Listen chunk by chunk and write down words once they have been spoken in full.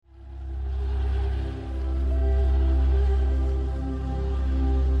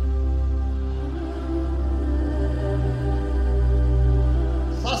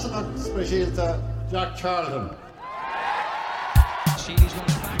is Jack Charlton. Sheedy's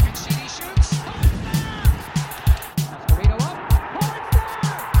running back and Sheedy shoots. Mascherino up. Oh, it's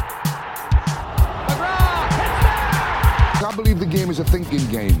there! McGrath, it's there! I believe the game is a thinking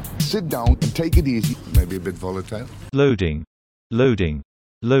game. Sit down and take it easy. Maybe a bit volatile. Loading. Loading.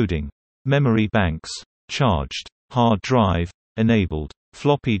 Loading. Memory banks. Charged. Hard drive. Enabled.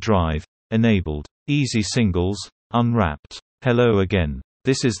 Floppy drive. Enabled. Easy singles. Unwrapped. Hello again.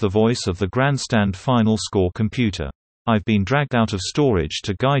 This is the voice of the Grandstand Final Score computer. I've been dragged out of storage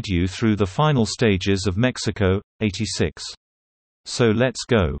to guide you through the final stages of Mexico, 86. So let's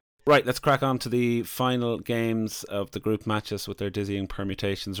go. Right, let's crack on to the final games of the group matches with their dizzying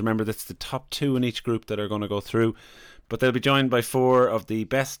permutations. Remember, that's the top two in each group that are going to go through, but they'll be joined by four of the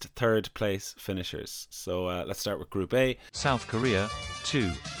best third place finishers. So let's start with Group A. South Korea,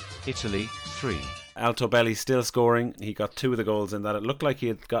 2. Italy, 3. Altobelli still scoring. He got two of the goals in that. It looked like he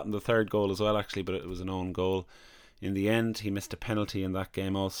had gotten the third goal as well, actually, but it was an own goal. In the end, he missed a penalty in that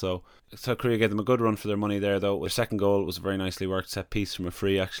game also. South Korea gave them a good run for their money there, though. Their second goal was a very nicely worked set piece from a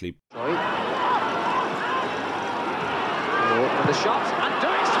free, actually. Open the shot and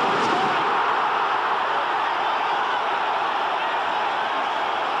doing so.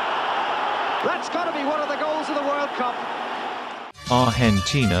 That's got to be one of the goals of the World Cup.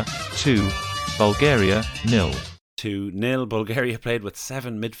 Argentina, 2. Bulgaria, 0. 2-0. Bulgaria played with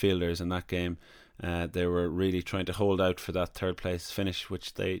 7 midfielders in that game. They were really trying to hold out for that third place finish,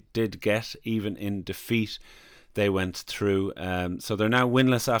 which they did get. Even in defeat, they went through. So they're now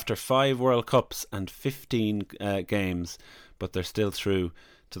winless after 5 World Cups and 15 games, but they're still through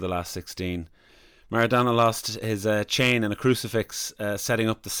to the last 16. Maradona lost his chain and a crucifix setting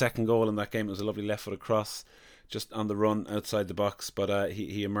up the second goal in that game. It was a lovely left-footed cross just on the run outside the box, but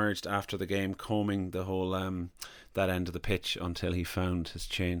he emerged after the game combing the whole that end of the pitch until he found his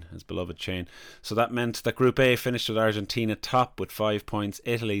chain, his beloved chain. So that meant that Group A finished with Argentina top with 5 points,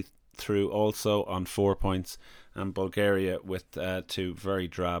 Italy through also on 4 points, and Bulgaria with 2 very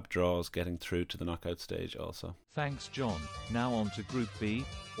drab draws getting through to the knockout stage also. Thanks, John. Now on to Group B,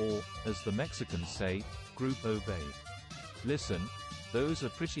 or, as the Mexicans say, Group Obey. Listen, those are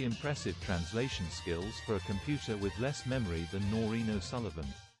pretty impressive translation skills for a computer with less memory than Noreen O'Sullivan.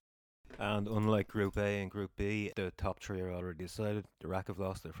 And unlike Group A and Group B, the top three are already decided. Iraq have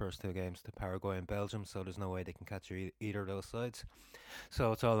lost their first 2 games to Paraguay and Belgium, so there's no way they can catch either of those sides.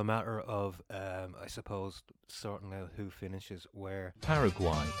 So it's all a matter of, I suppose, sorting out who finishes where.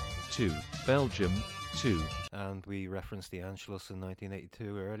 Paraguay, 2. Belgium, 2. And we referenced the Anschluss in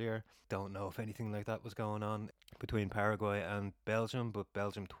 1982 earlier. Don't know if anything like that was going on between Paraguay and Belgium, but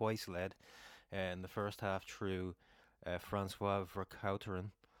Belgium twice led in the first half through Francois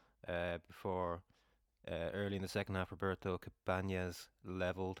Vercauteren. Before early in the second half, Roberto Cabañas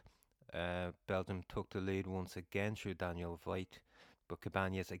levelled. Belgium took the lead once again through Daniel Veit, but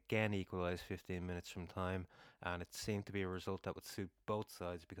Cabañas again equalised 15 minutes from time, and it seemed to be a result that would suit both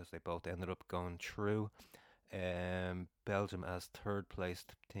sides because they both ended up going through. Belgium as third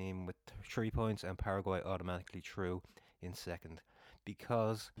placed team with 3 points, and Paraguay automatically through in second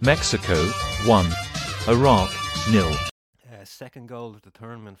because Mexico, 1. Iraq, 0. Second goal of the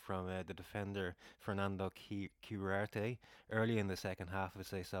tournament from the defender Fernando Quirarte early in the second half as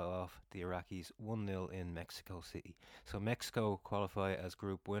they saw off the Iraqis 1-0 in Mexico City. So Mexico qualify as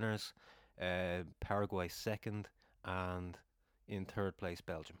group winners, Paraguay second, and in third place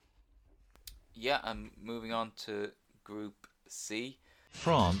Belgium. Yeah, and moving on to Group C.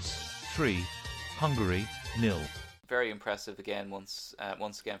 France, 3. Hungary, 0. Very impressive again, once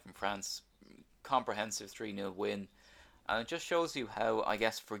again from France. Comprehensive 3-0 win. And it just shows you how, I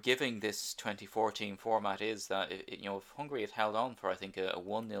guess, forgiving this 2014 format is, that if Hungary had held on for, I think, a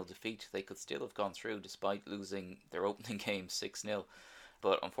 1-0 defeat, they could still have gone through despite losing their opening game 6-0.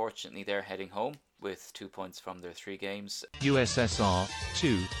 But unfortunately, they're heading home with 2 points from their 3 games. USSR,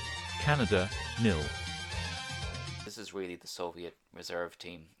 2. Canada, 0. This is really the Soviet reserve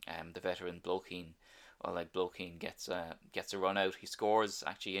team. The veteran Blokhin, Blokhin gets a run out. He scores,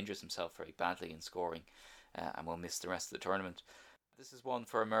 actually injures himself very badly in scoring. And will miss the rest of the tournament. This is one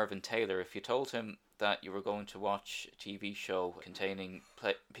for Mervyn Taylor. If you told him that you were going to watch a TV show containing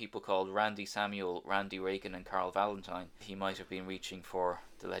people called Randy Samuel, Randy Reagan and Carl Valentine, he might have been reaching for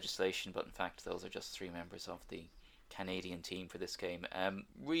the legislation, but in fact those are just 3 members of the Canadian team for this game.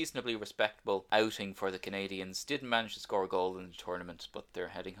 Reasonably respectable outing for the Canadians. Didn't manage to score a goal in the tournament, but they're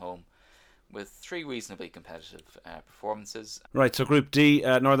heading home with 3 reasonably competitive performances. Right, so Group D,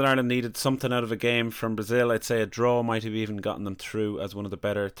 Northern Ireland needed something out of a game from Brazil. I'd say a draw might have even gotten them through as one of the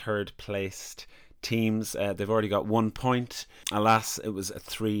better third placed teams. They've already got 1 point. Alas, it was a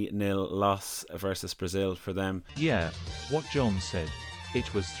 3-0 loss versus Brazil for them. Yeah, what John said.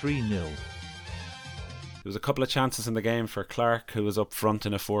 It was 3-0. There was a couple of chances in the game for Clark, who was up front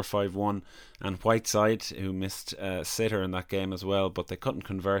in a 4-5-1, and Whiteside, who missed a sitter in that game as well, but they couldn't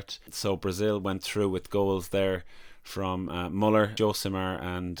convert. So Brazil went through with goals there from Muller, Josimar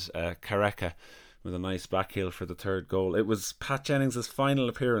and Careca, with a nice backheel for the third goal. It was Pat Jennings' final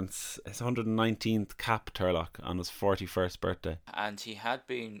appearance, his 119th cap, Turlock, on his 41st birthday. And he had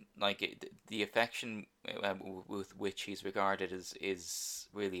been, like, the affection with which he's regarded is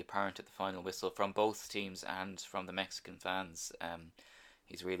really apparent at the final whistle from both teams and from the Mexican fans.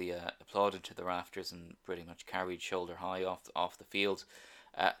 He's really applauded to the rafters and pretty much carried shoulder high off the field.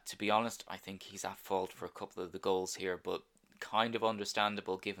 To be honest, I think he's at fault for a couple of the goals here, but kind of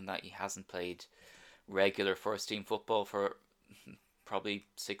understandable given that he hasn't played regular first team football for probably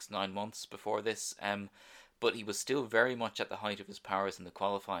 6-9 months before this. But he was still very much at the height of his powers in the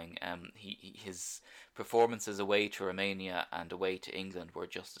qualifying. His performances away to Romania and away to England were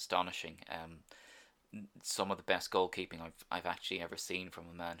just astonishing. Some of the best goalkeeping I've actually ever seen from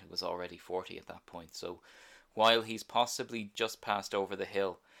a man who was already 40 at that point. So while he's possibly just passed over the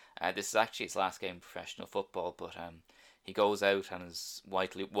hill, this is actually his last game of professional football, but he goes out and is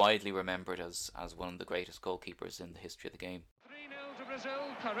widely remembered as one of the greatest goalkeepers in the history of the game. 3-0 to Brazil.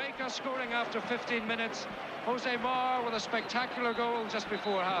 Careca scoring after 15 minutes. Jose Mar with a spectacular goal just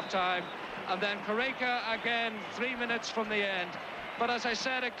before half-time. And then Careca again 3 minutes from the end. But as I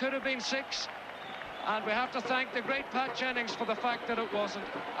said, it could have been 6. And we have to thank the great Pat Jennings for the fact that it wasn't.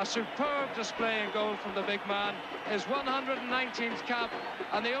 A superb display and goal from the big man. His 119th cap.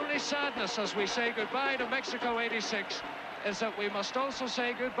 And the only sadness as we say goodbye to Mexico 86 is that we must also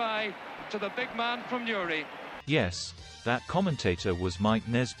say goodbye to the big man from Newry. Yes, that commentator was Mike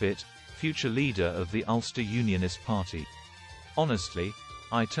Nesbitt, future leader of the Ulster Unionist Party. Honestly,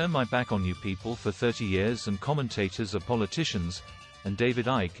 I turn my back on you people for 30 years and commentators are politicians, and David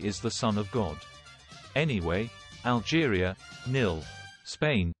Icke is the son of God. Anyway, Algeria, 0.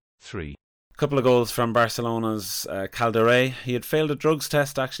 Spain, 3. A couple of goals from Barcelona's Calderé. He had failed a drugs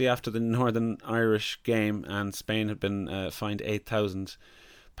test actually after the Northern Irish game, and Spain had been fined £8,000.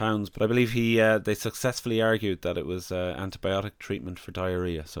 But I believe they successfully argued that it was antibiotic treatment for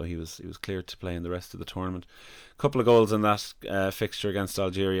diarrhoea, so he was cleared to play in the rest of the tournament. A couple of goals in that fixture against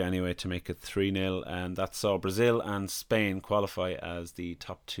Algeria anyway to make it 3-0, and that saw Brazil and Spain qualify as the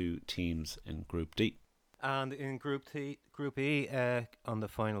top 2 teams in Group D. And in Group E, on the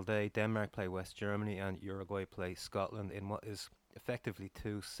final day, Denmark play West Germany and Uruguay play Scotland in what is effectively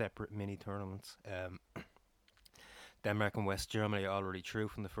 2 separate mini tournaments. Denmark and West Germany are already through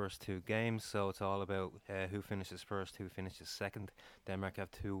from the first 2 games, so it's all about who finishes first, who finishes second. Denmark have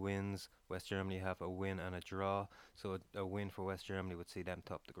 2 wins, West Germany have a win and a draw, so a win for West Germany would see them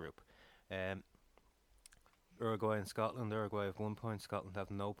top the group. Uruguay and Scotland, Uruguay have 1 point, Scotland have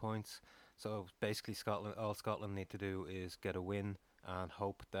no points. So basically all Scotland need to do is get a win and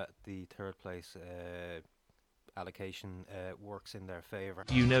hope that the third place allocation works in their favour.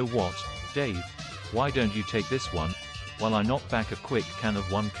 You know what, Dave? Why don't you take this one, while I knock back a quick can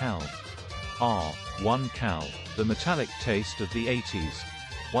of 1 Cal? 1 Cal, the metallic taste of the 80s.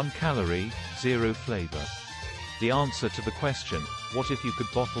 1 calorie, 0 flavour. The answer to the question, what if you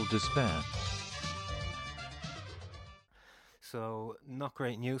could bottle despair? So, not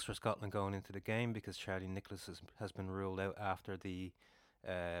great news for Scotland going into the game because Charlie Nicholas has been ruled out after the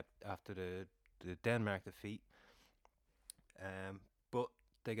Denmark defeat. But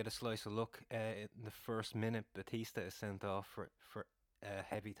they get a slice of luck. In the first minute, Batista is sent off for a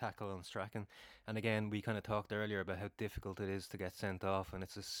heavy tackle on Strachan. And again, we kind of talked earlier about how difficult it is to get sent off, and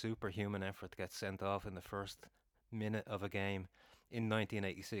it's a superhuman effort to get sent off in the first minute of a game. In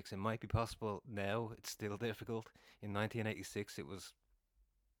 1986, it might be possible now, it's still difficult. In 1986, it was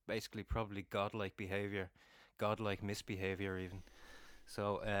basically probably godlike behaviour, godlike misbehaviour even.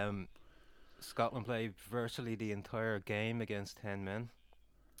 So Scotland played virtually the entire game against 10 men.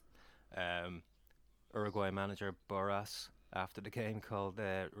 Uruguay manager Borras, after the game, called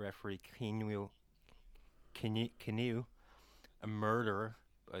referee Quinu a murderer.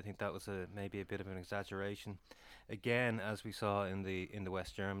 I think that was maybe a bit of an exaggeration. Again, as we saw in the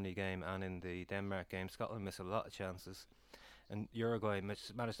West Germany game and in the Denmark game, Scotland missed a lot of chances, and Uruguay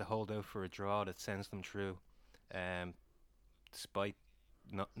managed to hold out for a draw that sends them through, despite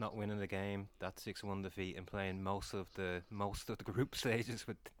not winning the game. That 6-1 defeat and playing most of the group stages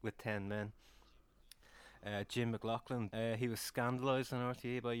with 10 men. Jim McLaughlin, he was scandalised on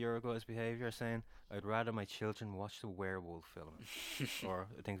RTE by Uruguay's behaviour, saying, "I'd rather my children watch the werewolf film." Or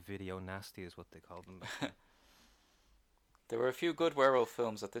I think Video Nasty is what they called them. There were a few good werewolf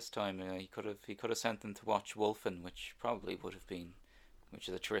films at this time. He could have sent them to watch Wolfen, which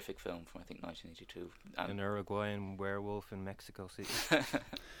is a terrific film from I think 1982. An Uruguayan werewolf in Mexico City.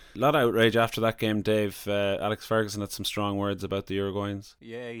 A lot of outrage after that game, Dave. Alex Ferguson had some strong words about the Uruguayans.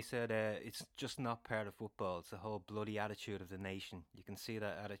 Yeah, he said it's just not part of football. It's the whole bloody attitude of the nation. You can see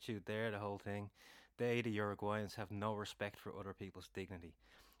that attitude there, the whole thing. They, the Uruguayans, have no respect for other people's dignity,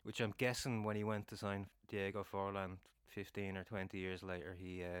 which I'm guessing when he went to sign Diego Forlan 15 or 20 years later,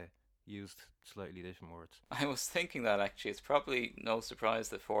 he used slightly different words. I was thinking that actually. It's probably no surprise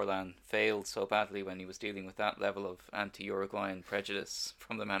that Forlan failed so badly when he was dealing with that level of anti-Uruguayan prejudice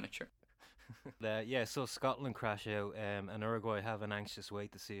from the manager. So Scotland crash out, and Uruguay have an anxious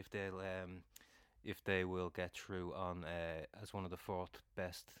wait to see if they will get through on as one of the fourth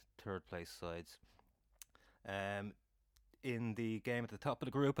best third place sides. In the game at the top of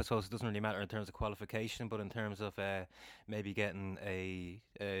the group, I suppose it doesn't really matter in terms of qualification, but in terms of maybe getting a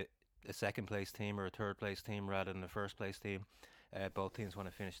second place team or a third place team rather than a first place team, both teams want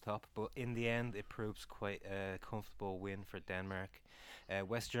to finish top. But in the end, it proves quite a comfortable win for Denmark.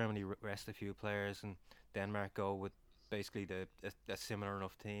 West Germany rest a few players, and Denmark go with basically a similar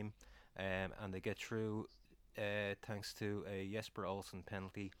enough team, and they get through thanks to a Jesper Olsen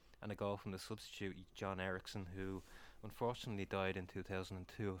penalty and a goal from the substitute John Eriksson, who unfortunately died in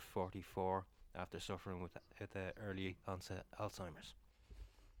 2002 at 44 after suffering with early onset Alzheimer's.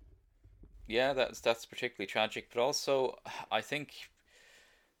 Yeah, that's particularly tragic, but also I think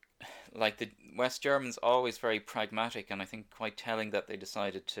like the West Germans always very pragmatic, and I think quite telling that they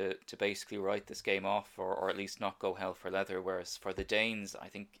decided to basically write this game off, or at least not go hell for leather, whereas for the Danes, I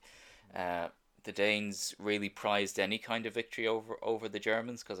think the Danes really prized any kind of victory over the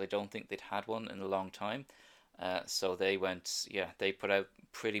Germans, because I don't think they'd had one in a long time. So they put out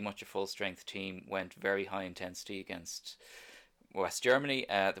pretty much a full strength team, went very high intensity against West Germany.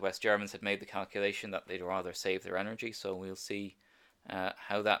 The West Germans had made the calculation that they'd rather save their energy, so we'll see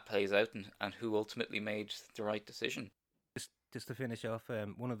how that plays out and who ultimately made the right decision. Just to finish off,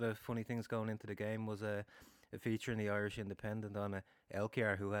 one of the funny things going into the game was a feature in the Irish Independent on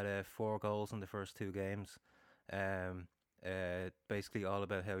Elkjær, who had 4 goals in the first 2 games. Basically all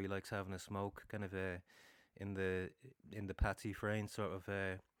about how he likes having a smoke, kind of in the Patsy Frayne sort of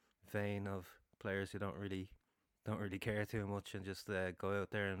vein of players who don't really care too much and just go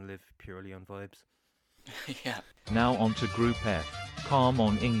out there and live purely on vibes. Yeah. Now on to Group F. Calm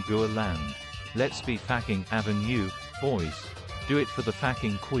on Ingua land. Let's be fucking Avenue, boys. Do it for the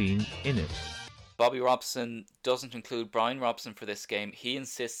fucking Queen, innit? Bobby Robson doesn't include Brian Robson for this game. He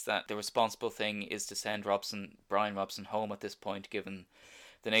insists that the responsible thing is to send Brian Robson home at this point, given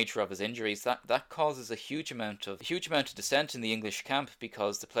the nature of his injuries. That causes a huge amount of dissent in the English camp,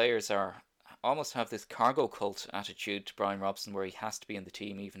 because the players almost have this cargo cult attitude to Brian Robson, where he has to be in the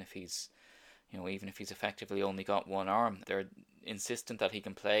team even if he's effectively only got one arm. They're insistent that he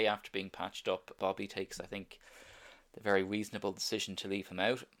can play after being patched up. Bobby takes, I think, the very reasonable decision to leave him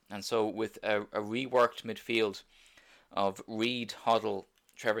out. And so with a reworked midfield of Reid, Hoddle,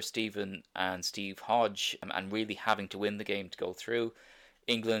 Trevor Steven and Steve Hodge, and really having to win the game to go through,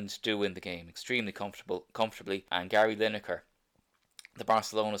 England do win the game extremely comfortably. And Gary Lineker, the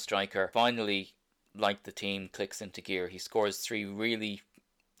Barcelona striker, finally, like the team, clicks into gear. He scores 3 really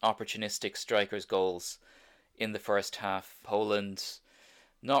opportunistic strikers' goals in the first half. Poland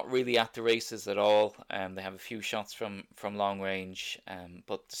not really at the races at all. They have a few shots from long range,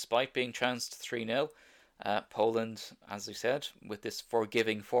 but despite being trounced 3-0, Poland, as I said, with this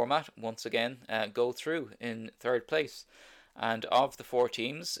forgiving format, once again go through in third place. And of the 4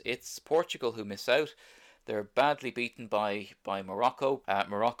 teams, it's Portugal who miss out. They're badly beaten by Morocco.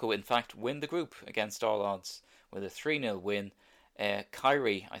 Morocco, in fact, win the group against all odds with a 3-0 win.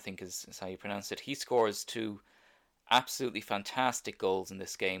 Kyrie, I think is how you pronounce it, he scores 2 absolutely fantastic goals in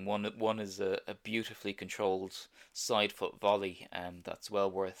this game. One is a beautifully controlled side foot volley, that's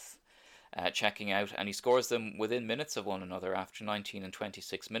well worth checking out, and he scores them within minutes of one another after 19 and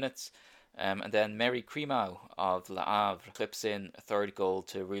 26 minutes. And then Mary Crimau of Le Havre clips in a 3rd goal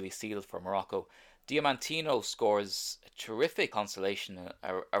to really seal for Morocco. Diamantino scores a terrific consolation,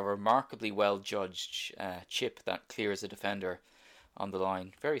 a remarkably well judged chip that clears a defender on the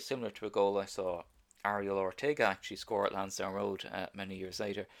line, very similar to a goal I saw Ariel Ortega actually score at Lansdowne Road many years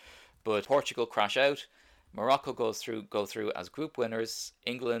later. But Portugal crash out, Morocco go through as group winners,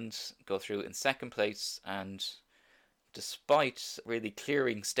 England go through in 2nd place, and despite really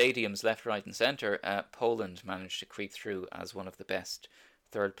clearing stadiums left, right and centre, Poland managed to creep through as one of the best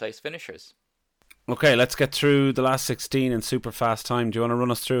third place finishers. Okay, let's get through the last 16 in super fast time. Do you want to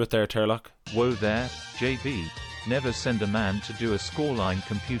run us through it there, Turlock? Whoa there, JB. Never send a man to do a scoreline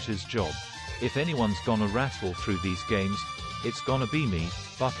computer's job. If anyone's gonna rattle through these games, it's gonna be me,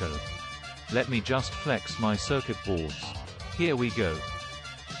 bucko. Let me just flex my circuit boards. Here we go.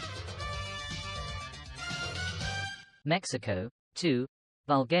 Mexico, 2.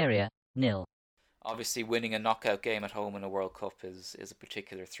 Bulgaria, 0. Obviously, winning a knockout game at home in a World Cup is a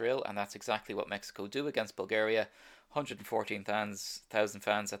particular thrill, and that's exactly what Mexico do against Bulgaria. 114,000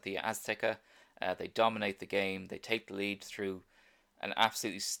 fans at the Azteca. They dominate the game. They take the lead through an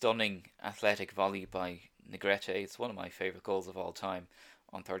absolutely stunning athletic volley by Negrete. It's one of my favourite goals of all time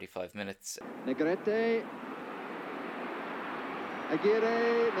on 35 minutes. Negrete.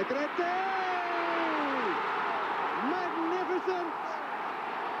 Aguirre. Negrete! Magnificent!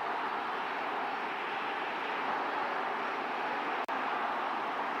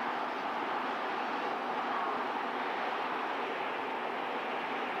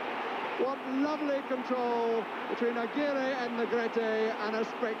 What lovely control between Aguirre and Negrete, and a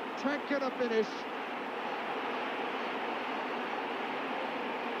spectacular finish.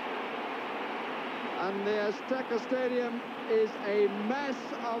 And the Azteca Stadium is a mass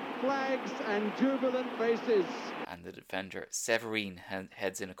of flags and jubilant faces. And the defender Severin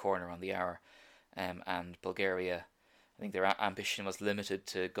heads in a corner on the hour, and Bulgaria, I think their ambition was limited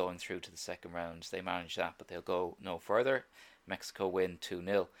to going through to the second round. They managed that, but they'll go no further. Mexico win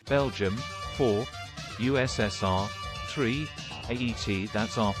 2-0. Belgium, 4. USSR, 3. AET,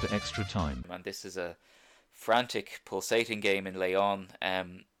 that's after extra time. And this is a frantic, pulsating game in Leon.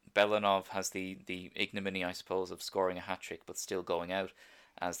 Belanov has the ignominy, I suppose, of scoring a hat-trick but still going out,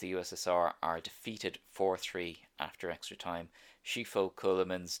 as the USSR are defeated 4-3 after extra time. Schifo,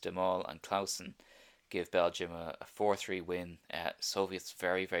 Keulemans, De Mol and Clausen give Belgium a 4-3 win. Soviets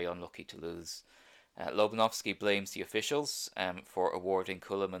very, very unlucky to lose. Lobanovsky blames the officials for awarding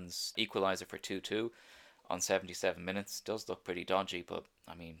Keulemans' equaliser for 2-2 on 77 minutes. Does look pretty dodgy, but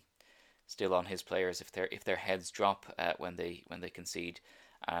I mean, still on his players if their heads drop when they concede.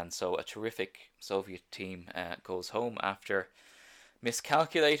 And so a terrific Soviet team goes home after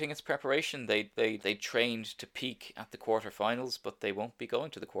miscalculating its preparation. They trained to peak at the quarterfinals, but they won't be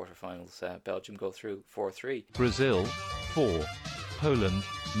going to the quarterfinals. Belgium go through 4-3. Brazil, 4. Poland,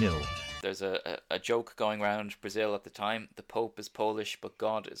 0. There's a joke going around Brazil at the time. The Pope is Polish, but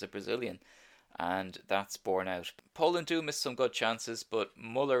God is a Brazilian. And that's borne out. Poland do miss some good chances, but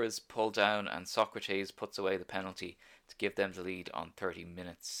Muller is pulled down and Socrates puts away the penalty to give them the lead on 30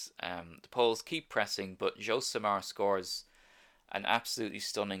 minutes. The Poles keep pressing, but Josimar scores an absolutely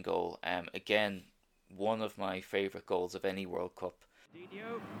stunning goal. Again, one of my favourite goals of any World Cup.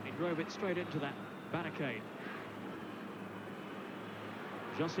 Dino, he drove it straight into that barricade.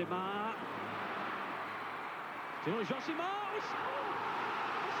 Josimar. Still Josimar. It's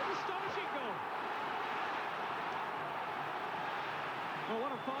an astonishing goal. Well,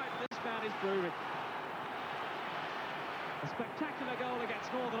 what a fight this man is proving. A spectacular goal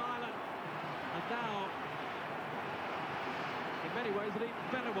against Northern Ireland. And now, in many ways, an even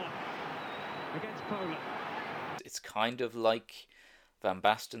better one against Poland. It's kind of like Van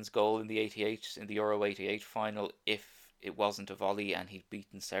Basten's goal in the Euro 88 final, if it wasn't a volley and he'd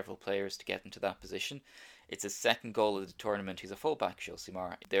beaten several players to get into that position. It's his second goal of the tournament. He's a fullback,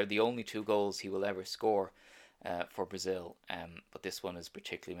 Josimar. They're the only two goals he will ever score for Brazil, but this one is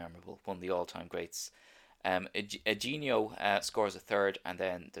particularly memorable, one of the all-time greats. Edinho scores a third, and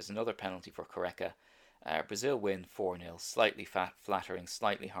then there's another penalty for Careca. Brazil win 4-0, slightly flattering,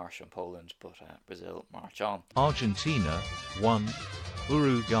 slightly harsh on Poland, but Brazil march on. Argentina, 1.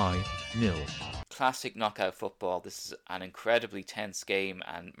 Uruguay, 0. Classic knockout football. This is an incredibly tense game,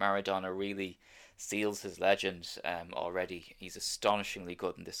 and Maradona really seals his legend already. He's astonishingly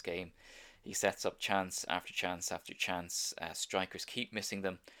good in this game. He sets up chance after chance after chance. Strikers keep missing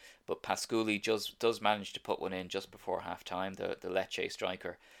them, but Pasculi does manage to put one in just before half time, the Lecce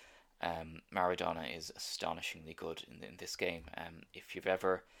striker. Maradona is astonishingly good in this game. If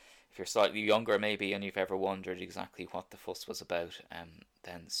you're slightly younger maybe and you've ever wondered exactly what the fuss was about,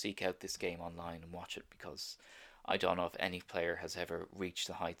 then seek out this game online and watch it, because I don't know if any player has ever reached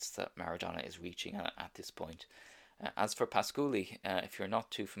the heights that Maradona is reaching at this point. As for Pasculi, if you're not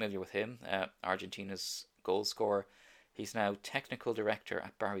too familiar with him, Argentina's goal scorer, he's now technical director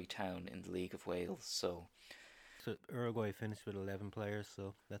at Barry Town in the League of Wales. So Uruguay finished with 11 players,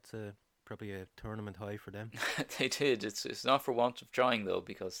 so that's probably a tournament high for them. They did. It's not for want of trying though,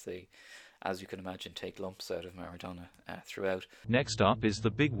 because they as you can imagine, take lumps out of Maradona throughout. Next up is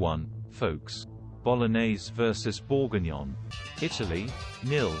the big one, folks. Bolognese versus Bourguignon. Italy,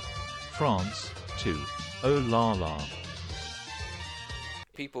 0. France, 2. Oh la la.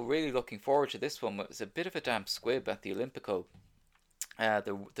 People really looking forward to this one. It was a bit of a damp squib at the Olimpico.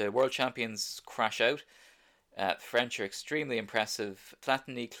 The world champions crash out. The French are extremely impressive.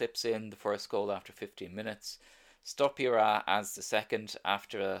 Platini clips in the first goal after 15 minutes. Stopira adds the second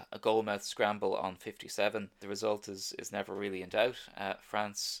after a goalmouth scramble on 57. The result is never really in doubt.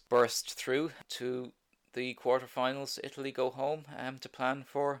 France burst through to the quarterfinals. Italy go home to plan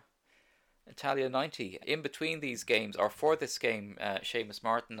for Italia 90. In between these games, or for this game, Seamus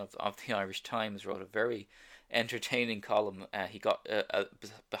Martin of the Irish Times wrote a very entertaining column. He got a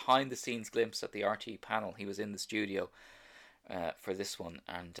behind-the-scenes glimpse at the RT panel. He was in the studio for this one,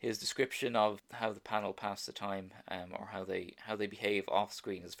 and his description of how the panel pass the time, or how they behave off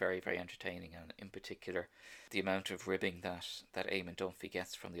screen, is very, very entertaining. And in particular, the amount of ribbing that Eamon Dunphy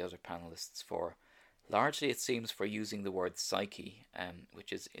gets from the other panelists for, largely it seems, for using the word psyche,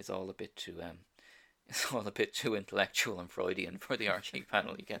 which is all a bit too it's all a bit too intellectual and Freudian for the RT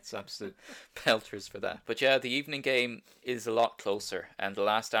panel. He gets absolute pelters for that. But yeah, the evening game is a lot closer, and the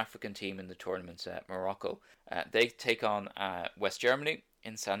last African team in the tournament, Morocco, they take on West Germany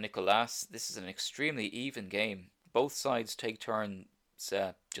in San Nicolas. This is an extremely even game. Both sides take turns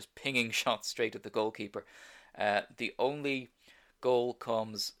just pinging shots straight at the goalkeeper. The only goal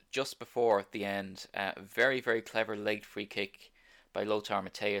comes just before the end. Very, very clever late free kick by Lothar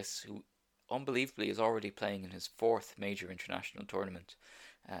Matthäus, who unbelievably is already playing in his fourth major international tournament.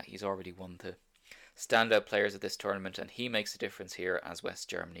 He's already won the standout players of this tournament, and he makes a difference here as West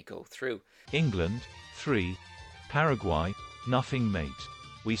Germany go through. England, 3. Paraguay, nothing mate.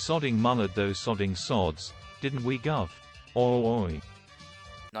 We sodding mullered those sodding sods, didn't we gov? Oi.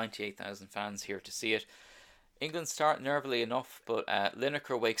 98,000 fans here to see it. England start nervily enough, but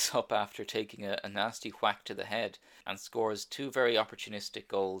Lineker wakes up after taking a nasty whack to the head and scores two very opportunistic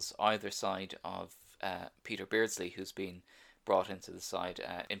goals either side of Peter Beardsley, who's been brought into the side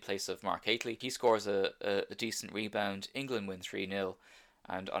in place of Mark Hateley. He scores a decent rebound. England win 3-0,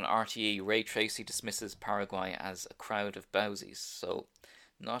 and on RTE, Ray Tracy dismisses Paraguay as a crowd of bowsies. So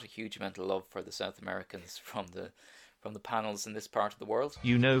not a huge amount of love for the South Americans from the panels in this part of the world.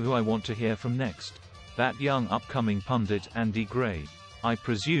 You know who I want to hear from next? That young upcoming pundit Andy Gray. I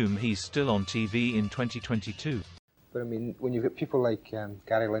presume he's still on TV in 2022. But I mean, when you've got people like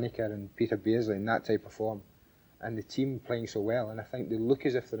Gary Lineker and Peter Beardsley in that type of form, and the team playing so well, and I think they look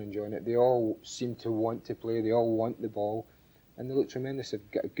as if they're enjoying it. They all seem to want to play, they all want the ball, and they look tremendous.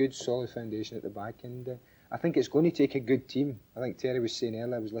 They've got a good solid foundation at the back, and I think it's going to take a good team. I think Terry was saying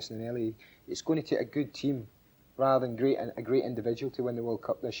earlier, I was listening earlier, it's going to take a good team rather than a great individual to win the World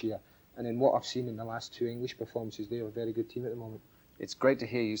Cup this year. And in what I've seen in the last two English performances, they have a very good team at the moment. It's great to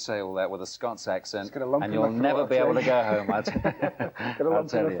hear you say all that with a Scots accent, and you'll never be able to go home, I'll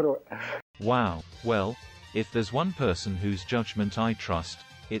tell you. Wow, well, if there's one person whose judgment I trust,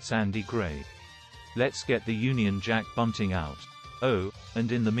 it's Andy Gray. Let's get the Union Jack Bunting out. Oh,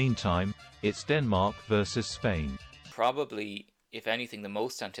 and in the meantime, it's Denmark versus Spain. Probably, if anything, the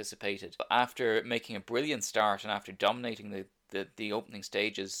most anticipated. After making a brilliant start and after dominating the opening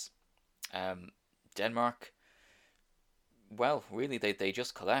stages, Denmark, well, really, they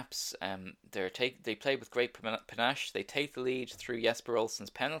just collapse. They play with great panache. They take the lead through Jesper Olsen's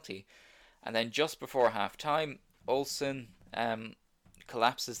penalty, and then just before half time, Olsen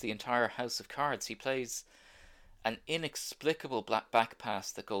collapses the entire house of cards. He plays an inexplicable back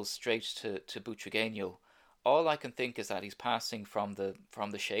pass that goes straight to Butragueño. All I can think is that he's passing from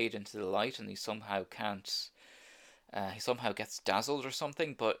the shade into the light, and he somehow can't. He somehow gets dazzled or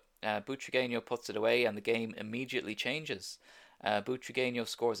something, but Butragueño puts it away and the game immediately changes. Butragueño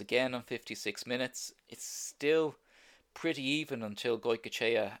scores again on 56 minutes. It's still pretty even until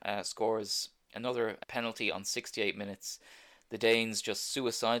Goycochea scores another penalty on 68 minutes. The Danes just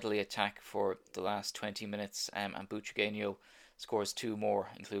suicidally attack for the last 20 minutes, and Butragueño scores two more,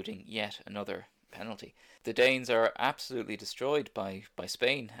 including yet another penalty. The Danes are absolutely destroyed by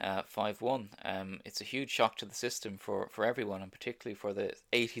Spain, 5-1. It's a huge shock to the system for everyone, and particularly for the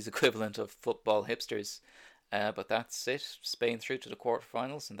 80s equivalent of football hipsters. But that's it. Spain through to the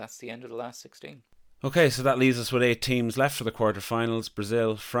quarterfinals, and that's the end of the last 16. Okay, so that leaves us with 8 teams left for the quarterfinals: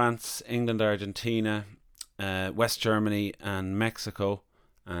 Brazil, France, England, Argentina, West Germany and Mexico,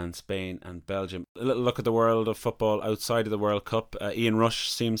 and Spain and Belgium. A little look at the world of football outside of the World Cup. Ian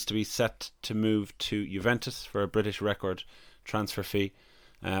Rush seems to be set to move to Juventus for a British record transfer fee.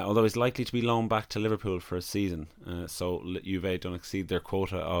 although he's likely to be loaned back to Liverpool for a season. So Juve don't exceed their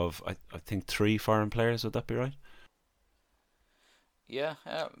quota of, I think, 3 foreign players. Would that be right? Yeah,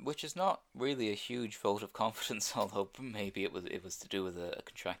 which is not really a huge vote of confidence, although maybe it was to do with a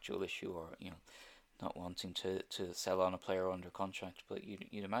contractual issue, or not wanting to sell on a player under contract. But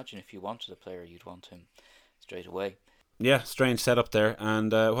you'd imagine if you wanted a player, you'd want him straight away. Yeah, strange setup there.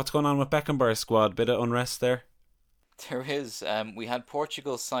 And what's going on with Beckenbauer's squad? Bit of unrest there? There is. We had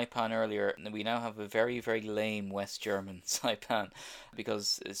Portugal's Saipan earlier, and we now have a very, very lame West German Saipan,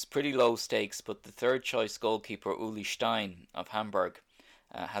 because it's pretty low stakes, but the third choice goalkeeper, Uli Stein of Hamburg,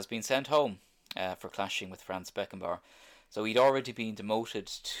 has been sent home for clashing with Franz Beckenbauer. So he'd already been demoted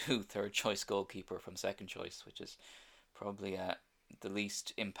to third choice goalkeeper from second choice, which is probably the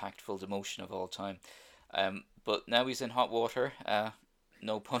least impactful demotion of all time. But now he's in hot water,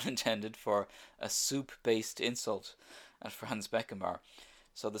 no pun intended, for a soup-based insult at Franz Beckenbauer.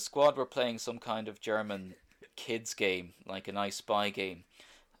 So the squad were playing some kind of German kids game, like an I Spy game,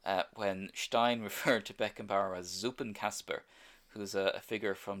 when Stein referred to Beckenbauer as Suppenkasper, who's a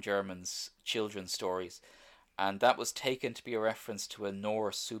figure from German's children's stories. And that was taken to be a reference to a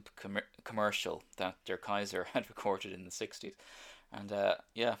Knorr soup commercial that Der Kaiser had recorded in the 60s. And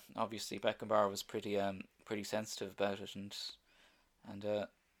obviously Beckenbauer was pretty sensitive about it, and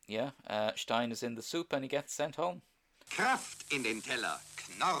Stein is in the soup and he gets sent home. Kraft in den Teller,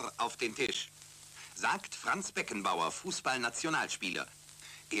 Knorr auf den Tisch, sagt Franz Beckenbauer, Fußballnationalspieler.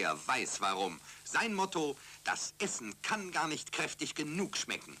 Er weiß warum. Sein Motto, das Essen kann gar nicht kräftig genug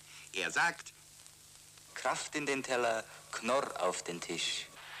schmecken. Er sagt, Kraft in den Teller, Knorr auf den Tisch.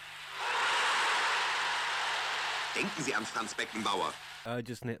 Denken Sie an Franz Beckenbauer. I'm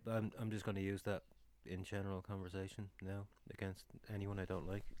just going to use that in general conversation now against anyone I don't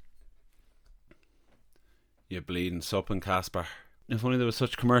like. You bleeding Suppenkasper. If only there was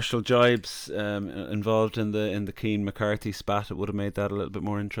such commercial jibes involved in the Keane McCarthy spat, it would have made that a little bit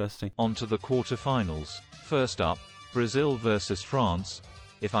more interesting. On to the quarter-finals. First up, Brazil versus France.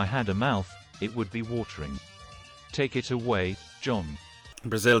 If I had a mouth, it would be watering. Take it away, John.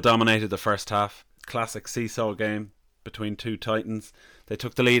 Brazil dominated the first half. Classic seesaw game between two titans. They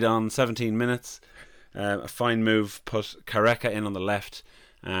took the lead on 17 minutes. A fine move put Careca in on the left,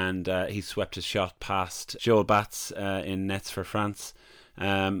 and he swept his shot past Joel Batz in nets for France.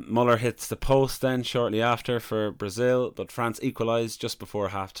 Muller hits the post then shortly after for Brazil, but France equalised just before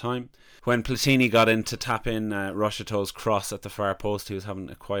half time. When Platini got in to tap in Rocheteau's cross at the far post, he was having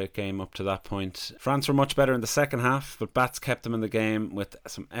a quiet game up to that point. France were much better in the second half, but Batz kept them in the game with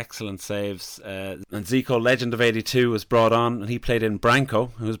some excellent saves. And Zico, legend of 82, was brought on, and he played in Branco,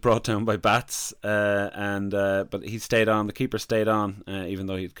 who was brought down by Batz. But he stayed on, the keeper stayed on, even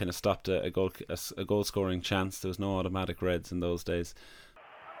though he'd kind of stopped a goal scoring chance. There was no automatic reds in those days.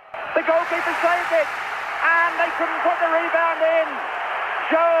 The goalkeeper saved it, and they couldn't put the rebound in.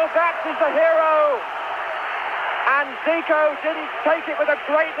 Joel Batz is the hero, and Zico didn't take it with a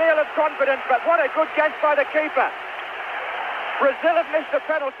great deal of confidence, but what a good guess by the keeper. Brazil have missed a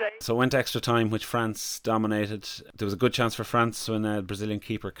penalty. So it went to extra time, which France dominated. There was a good chance for France when Brazilian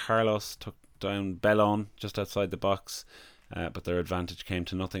keeper Carlos took down Bellon just outside the box, but their advantage came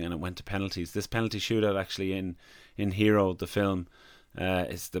to nothing, and it went to penalties. This penalty shootout, actually, in Hero, the film,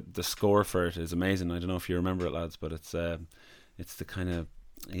 is the score for it is amazing. I don't know if you remember it, lads, but it's the kind of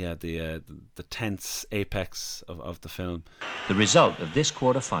the tense apex of the film. The result of this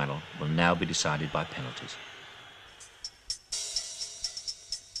quarter-final will now be decided by penalties.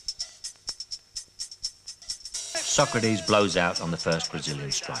 Socrates blows out on the first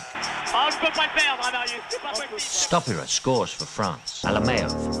Brazilian strike. Stopira scores for France. Alameo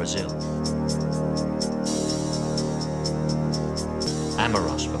for Brazil.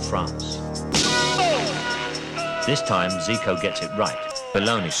 Amoros for France. This time Zico gets it right.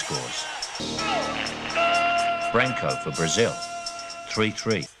 Belloni scores. Branco for Brazil.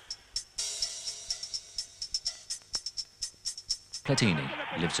 3-3. Platini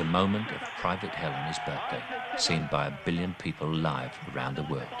lives a moment of private hell on his birthday, seen by 1 billion people live around the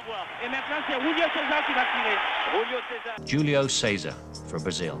world. Julio Cesar for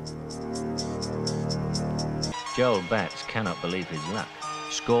Brazil. Joel Batz cannot believe his luck.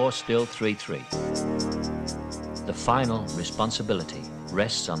 Score still 3-3. The final responsibility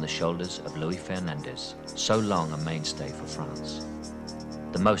rests on the shoulders of Luis Fernandez, so long a mainstay for France.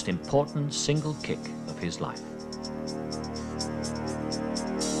 The most important single kick of his life.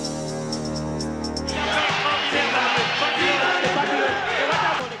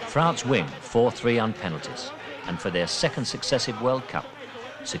 France win 4-3 on penalties, and for their second successive World Cup,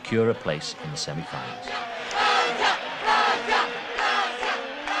 secure a place in the semi-finals.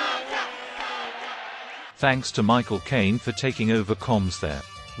 Thanks to Michael Caine for taking over comms there.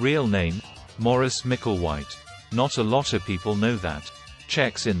 Real name? Morris Micklewhite. Not a lot of people know that.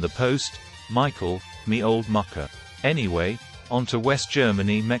 Checks in the post, Michael, me old mucker. Anyway, on to West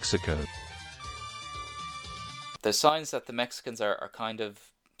Germany, Mexico. There's signs that the Mexicans are kind of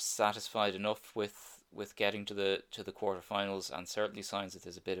satisfied enough with getting to the quarterfinals, and certainly signs that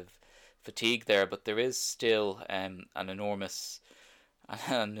there's a bit of fatigue there, but there is still an enormous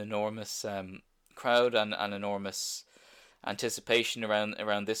crowd and an enormous anticipation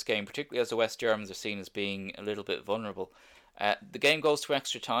around this game, particularly as the West Germans are seen as being a little bit vulnerable. The game goes to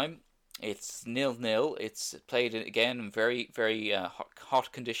extra time. It's 0-0. It's played again in very, very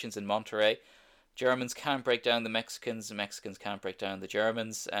hot conditions in Monterrey. Germans can't break down the Mexicans, the Mexicans can't break down the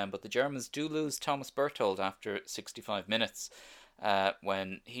Germans, but the Germans do lose Thomas Berthold after 65 minutes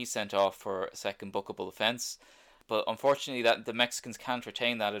when he's sent off for a second bookable offence. But unfortunately, that the Mexicans can't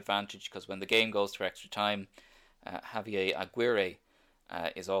retain that advantage, because when the game goes to extra time, Javier Aguirre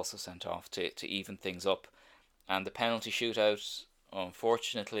is also sent off to even things up. And the penalty shootout,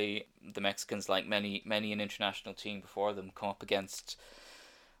 unfortunately, the Mexicans, like many an international team before them, come up against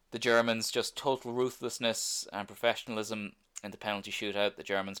the Germans. Just total ruthlessness and professionalism in the penalty shootout. The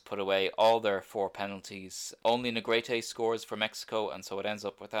Germans put away all their 4 penalties. Only Negrete scores for Mexico, and so it ends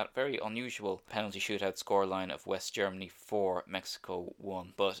up with that very unusual penalty shootout scoreline of West Germany 4, Mexico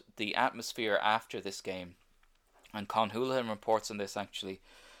 1. But the atmosphere after this game, and Con Houlihan reports on this actually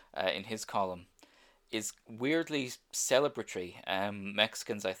in his column, is weirdly celebratory.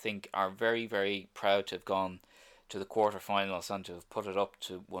 Mexicans, I think, are very, very proud to have gone to the quarterfinals and to have put it up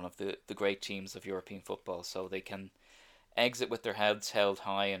to one of the great teams of European football, so they can exit with their heads held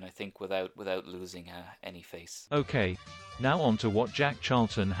high, and I think without losing any face. Okay, now on to what Jack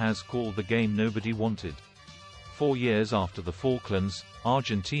Charlton has called the game nobody wanted. 4 years after the Falklands,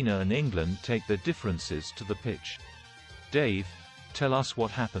 Argentina and England take their differences to the pitch. Dave, tell us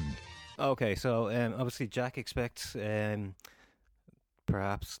what happened. Okay, so obviously Jack expects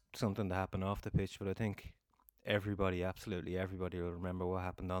perhaps something to happen off the pitch, but I think absolutely everybody will remember what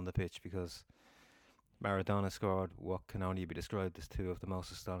happened on the pitch, because Maradona scored what can only be described as 2 of the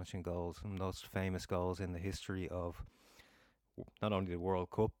most astonishing goals and most famous goals in the history of not only the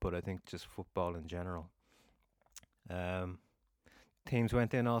World Cup, but I think just football in general. Teams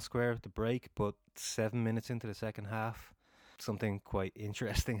went in all square at the break, but 7 minutes into the second half, something quite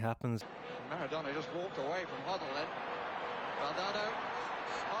interesting happens. Maradona just walked away from Hoddle then. Valdano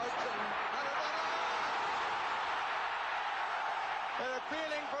out and Maradona! They're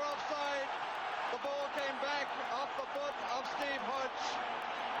appealing for offside. The ball came back off the foot of Steve Hodge,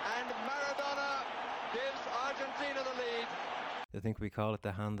 and Maradona gives Argentina the lead. I think we call it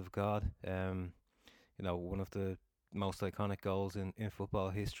the hand of God. One of the most iconic goals in football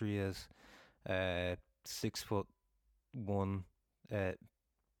history is 6'1",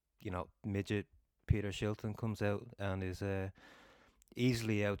 midget Peter Shilton comes out and is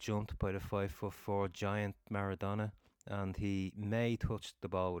easily outjumped by the 5'4" giant Maradona, and he may touch the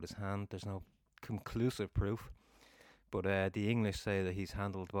ball with his hand. There's no conclusive proof, but the English say that he's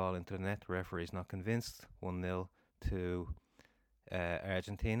handled the ball into the net. The referee's not convinced. 1-0 to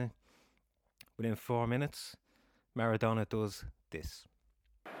Argentina. Within 4 minutes, Maradona does this.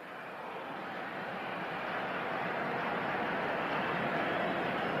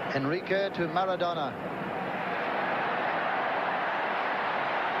 Enrique to Maradona.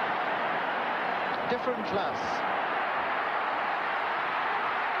 Different class.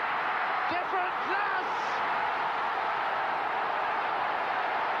 Different class!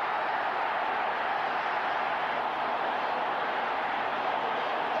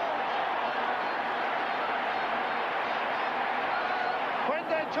 When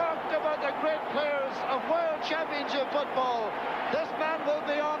they talked about the great players of World Championship football, this man will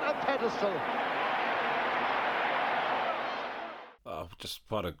be on a pedestal. Oh,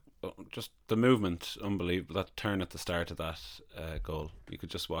 just the movement, unbelievable. That turn at the start of that goal, you could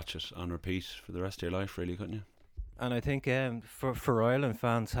just watch it on repeat for the rest of your life, really, couldn't you? And I think for Ireland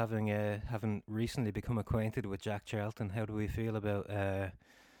fans, having recently become acquainted with Jack Charlton, how do we feel about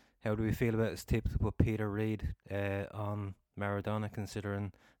his tip to put Peter Reid on Maradona,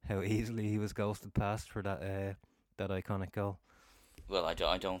 considering how easily he was ghosted past for that iconic goal? Well, I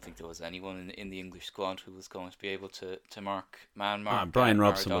don't think there was anyone in the English squad who was going to be able to mark Brian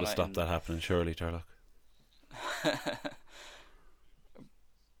Robson would have stopped that happening, surely, Turlock.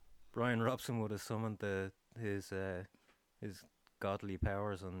 Brian Robson would have summoned his godly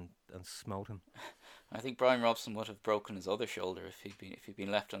powers and smote him. I think Brian Robson would have broken his other shoulder if he'd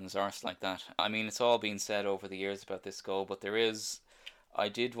been left on his arse like that. I mean, it's all been said over the years about this goal, but there is I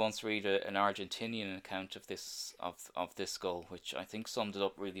did once read an Argentinian account of this goal, which I think summed it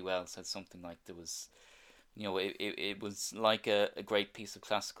up really well. It said something like there was, it was like a great piece of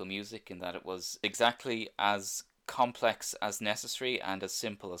classical music in that it was exactly as complex as necessary and as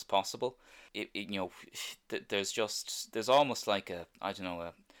simple as possible. There's almost like a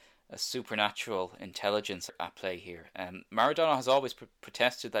supernatural intelligence at play here. Maradona has always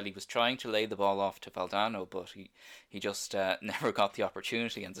protested that he was trying to lay the ball off to Valdano, but he just never got the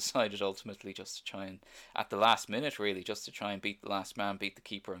opportunity and decided ultimately just to try and, at the last minute really, just to try and beat the last man, beat the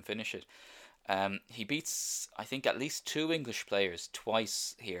keeper and finish it. He beats, I think, at least 2 English players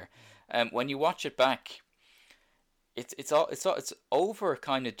twice here. When you watch it back, it's over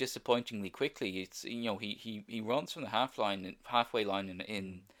kind of disappointingly quickly. It's he runs from the halfway line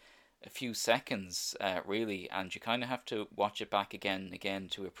in a few seconds, really, and you kind of have to watch it back again and again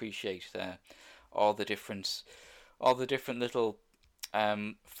to appreciate all the different little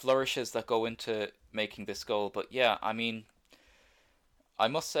flourishes that go into making this goal. But yeah, I mean, I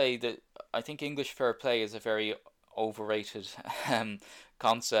must say that I think English fair play is a very overrated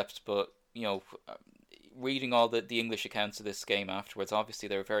concept. But reading all the English accounts of this game afterwards, obviously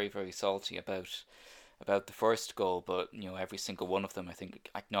they're very, very salty about the first goal, but every single one of them I think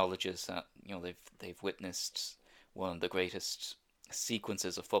acknowledges that they've witnessed one of the greatest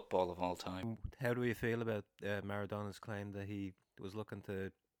sequences of football of all time. How do you feel about Maradona's claim that he was looking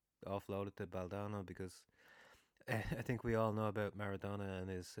to offload it to Valdano? Because I think we all know about Maradona and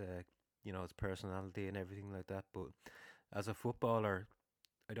his his personality and everything like that, but as a footballer,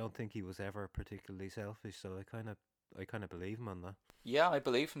 I don't think he was ever particularly selfish, so I kind of believe him on that. Yeah, I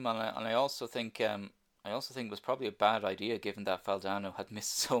believe him, and I also think it was probably a bad idea given that Valdano had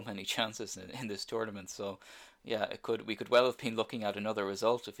missed so many chances in this tournament. So yeah, we could well have been looking at another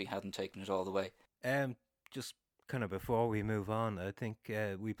result if he hadn't taken it all the way. Just kind of before we move on, I think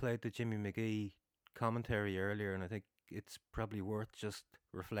we played the Jimmy McGee commentary earlier, and I think it's probably worth just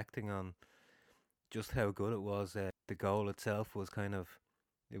reflecting on just how good it was. The goal itself was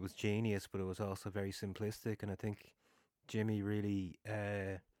it was genius, but it was also very simplistic, and I think Jimmy really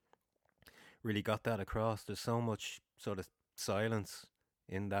got that across. There's so much sort of silence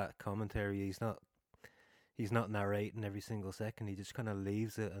in that commentary. He's not narrating every single second. He just kind of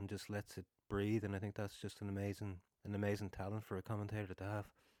leaves it and just lets it breathe, and I think that's just an amazing talent for a commentator to have.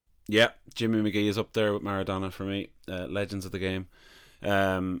 Yeah, Jimmy McGee is up there with Maradona for me. Legends of the game.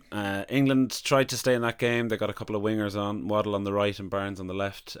 England tried to stay in that game. They got a couple of wingers on, Waddle on the right and Barnes on the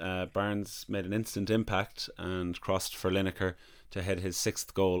left. Barnes made an instant impact and crossed for Lineker to head his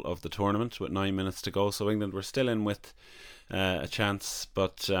 6th goal of the tournament with 9 minutes to go. So England were still in with a chance,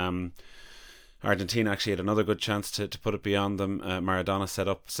 but Argentina actually had another good chance to put it beyond them. Maradona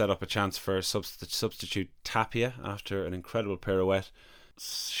set up a chance for substitute Tapia after an incredible pirouette.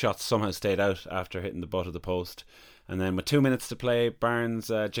 Shot somehow stayed out after hitting the butt of the post. And then with 2 minutes to play,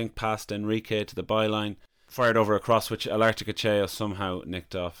 Barnes jinked past Enrique to the byline, fired over a cross which Alarticachea somehow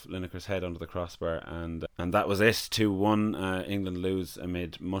nicked off Lineker's head under the crossbar, and that was it. 2-1. England lose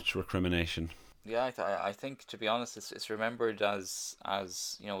amid much recrimination. Yeah, I think, to be honest, it's remembered as a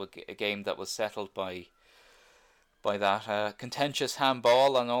game that was settled by that contentious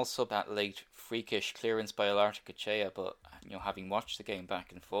handball and also that late freakish clearance by Alarticachea. But having watched the game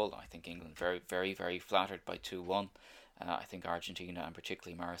back in full, I think England very, very, very flattered by 2-1. I think Argentina and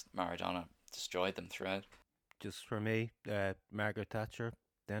particularly Maradona destroyed them throughout. Just for me, Margaret Thatcher,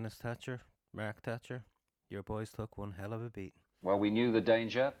 Dennis Thatcher, Mark Thatcher, your boys took one hell of a beat. Well, we knew the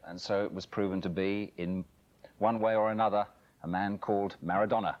danger, and so it was proven to be. In one way or another, a man called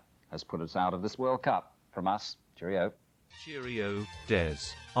Maradona has put us out of this World Cup. From us, cheerio. Cheerio, Des.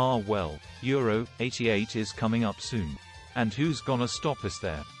 Well, Euro 88 is coming up soon. And who's gonna stop us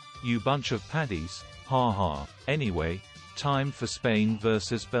there? You bunch of paddies, ha ha. Anyway, time for Spain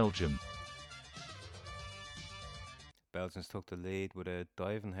versus Belgium. Belgians took the lead with a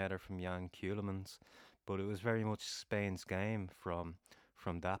diving header from Jan Keulemans, but it was very much Spain's game from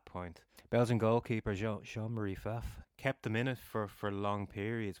that point. Belgian goalkeeper Jean-Marie Pfaff kept them in it for long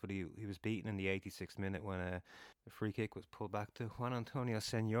periods, but he was beaten in the 86th minute when a free kick was pulled back to Juan Antonio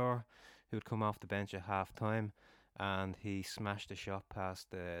Senor, who had come off the bench at half-time, and he smashed a shot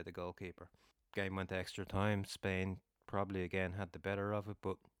past the goalkeeper. Game went to extra time. Spain probably again had the better of it,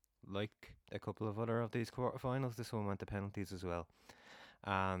 but like a couple of other of these quarterfinals, this one went to penalties as well.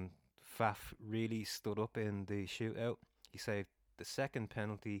 And Pfaff really stood up in the shootout. He saved the second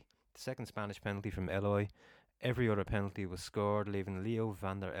Spanish penalty from Eloy. Every other penalty was scored, leaving Leo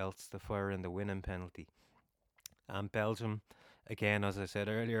van der Elst to fire in the winning penalty. And Belgium, again, as I said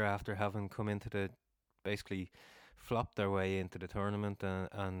earlier, after having come into the basically flopped their way into the tournament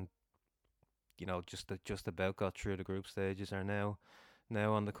and you know, just about got through the group stages, are now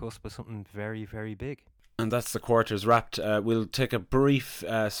on the cusp of something very, very big. And that's the quarters wrapped. We'll take a brief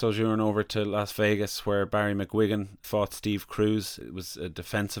sojourn over to Las Vegas, where Barry McGuigan fought Steve Cruz. It was a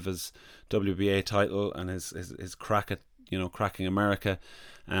defence of his WBA title and his crack at, cracking America.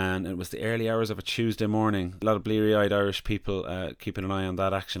 And it was the early hours of a Tuesday morning. A lot of bleary-eyed Irish people keeping an eye on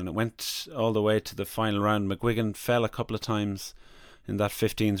that action. And it went all the way to the final round. McGuigan fell a couple of times in that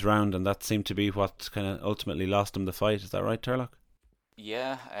 15th round, and that seemed to be what kind of ultimately lost him the fight. Is that right, Turlock?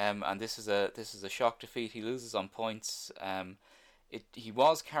 Yeah, and this is a shock defeat. He loses on points. He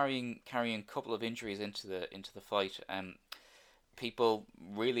was carrying a couple of injuries into the fight. People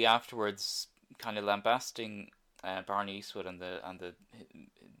really afterwards kind of lambasting Barney Eastwood and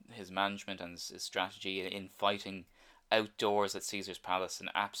his management and his strategy in fighting outdoors at Caesar's Palace in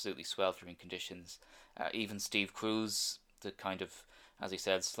absolutely sweltering conditions. Even Steve Cruz, the kind of, as he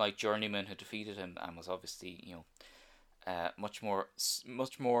said, slight journeyman who defeated him and was obviously much more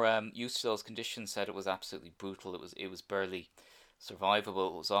used to those conditions, said it was absolutely brutal. It was barely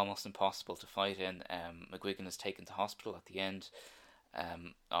survivable. It was almost impossible to fight in. McGuigan is taken to hospital at the end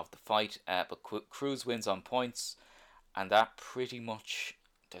of the fight, but Cruz wins on points, and that pretty much,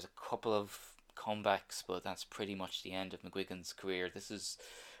 there's a couple of comebacks, but that's pretty much the end of McGuigan's career. This is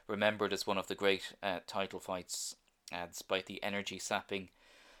remembered as one of the great title fights, despite the energy sapping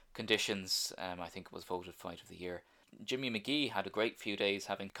conditions. I think it was voted Fight of the Year. Jimmy McGee had a great few days,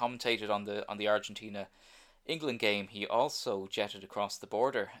 having commentated on the Argentina-England game. He also jetted across the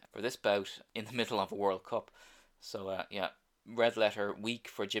border for this bout in the middle of a World Cup. So red letter week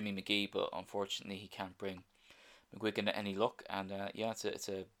for Jimmy McGee, but unfortunately he can't bring McGuigan any luck. And it's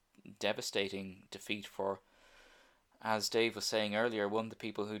a devastating defeat for, as Dave was saying earlier, one of the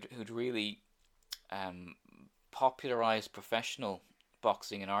people who'd really popularised professional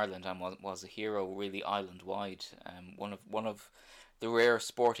boxing in Ireland and was a hero really island-wide. One of the rare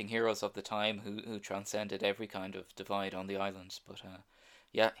sporting heroes of the time who transcended every kind of divide on the island. But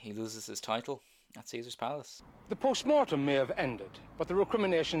he loses his title at Caesar's Palace. The post-mortem may have ended, but the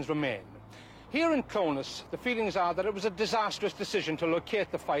recriminations remain. Here in Clones, the feelings are that it was a disastrous decision to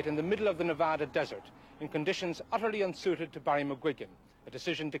locate the fight in the middle of the Nevada desert in conditions utterly unsuited to Barry McGuigan, a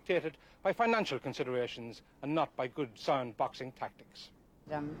decision dictated by financial considerations and not by good, sound boxing tactics.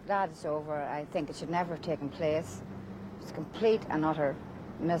 I'm glad it's over. I think it should never have taken place. It's complete and utter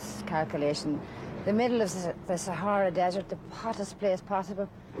miscalculation. The middle of the Sahara Desert, the hottest place possible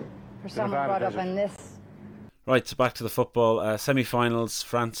for someone brought up in this. Right, so back to the football. Semi-finals,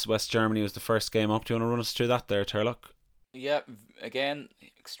 France, West Germany was the first game up. Do you want to run us through that there, Turlock? Yeah, again,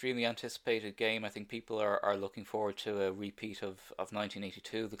 extremely anticipated game. I think people are looking forward to a repeat of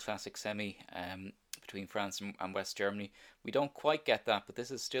 1982, the classic semi between France and West Germany. We don't quite get that, but this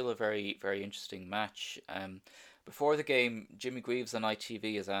is still a very, very interesting match. Before the game, Jimmy Greaves on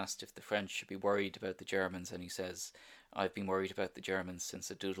ITV is asked if the French should be worried about the Germans, and he says, "I've been worried about the Germans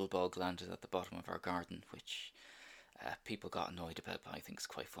since a doodle bug landed at the bottom of our garden," which people got annoyed about, but I think it's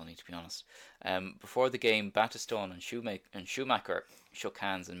quite funny, to be honest. Before the game, Battiston and Schumacher shook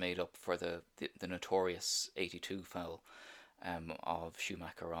hands and made up for the notorious 82 foul of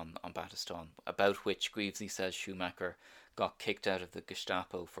Schumacher on Battiston, about which Greavesy says Schumacher got kicked out of the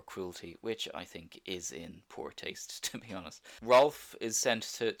Gestapo for cruelty, which I think is in poor taste, to be honest. Rolf is sent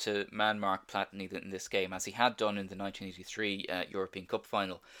to man Mark Platini in this game, as he had done in the 1983 European Cup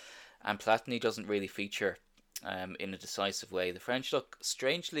final, and Platini doesn't really feature in a decisive way. The French look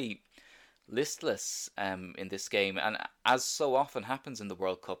strangely listless in this game, and as so often happens in the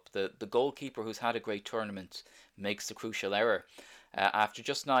World Cup, the goalkeeper who's had a great tournament makes the crucial error. After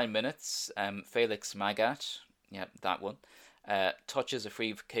just 9 minutes, Felix Magath, that one, touches a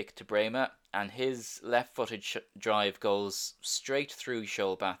free kick to Brema, and his left-footed drive goes straight through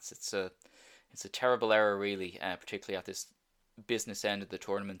Joel Batz. It's a terrible error, really, particularly at this business end of the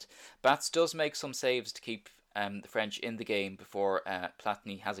tournament. Batz does make some saves to keep the French in the game before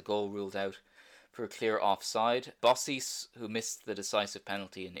Platini has a goal ruled out for a clear offside. Bossis, who missed the decisive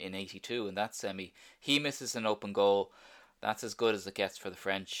penalty in 82 in that semi, he misses an open goal. That's as good as it gets for the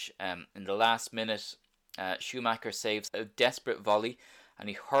French. In the last minute, Schumacher saves a desperate volley and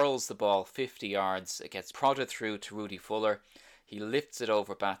he hurls the ball 50 yards. It gets prodded through to Rudy Fuller. He lifts it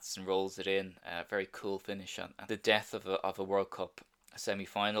over Batz and rolls it in. Very cool finish on the death of a World Cup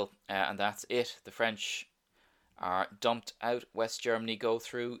semi-final. And that's it. The French are dumped out. West Germany go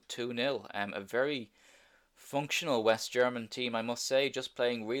through 2-0. A very functional West German team, I must say, just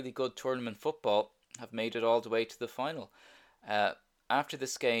playing really good tournament football, have made it all the way to the final. After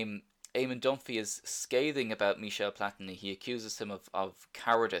this game, Eamon Dunphy is scathing about Michel Platini. He accuses him of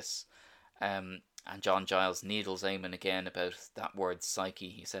cowardice. And John Giles needles Eamon again about that word psyche.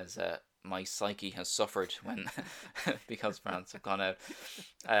 He says, my psyche has suffered when because France have gone out.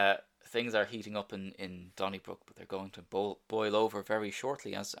 Things are heating up in Donnybrook, but they're going to boil over very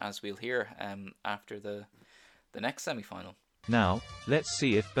shortly, as we'll hear after the next semi-final. Now, let's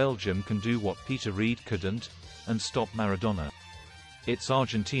see if Belgium can do what Peter Reid couldn't, and stop Maradona. It's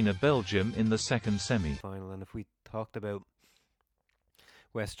Argentina-Belgium in the second semi-final, and if we talked about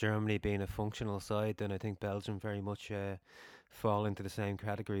West Germany being a functional side, then I think Belgium very much fall into the same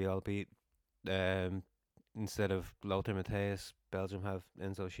category, albeit instead of Lothar Matthäus, Belgium have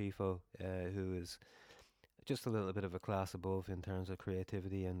Enzo Scifo, who is just a little bit of a class above in terms of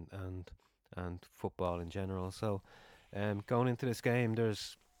creativity and football in general. So going into this game,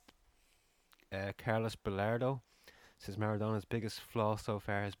 there's Carlos Bilardo says Maradona's biggest flaw so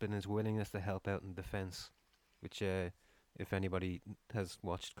far has been his willingness to help out in defence, which if anybody has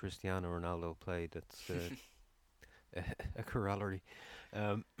watched Cristiano Ronaldo play, that's a corollary.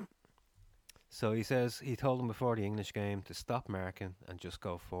 So he says he told him before the English game to stop marking and just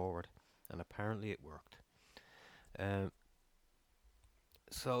go forward, and apparently it worked.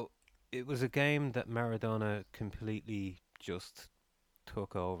 So it was a game that Maradona completely just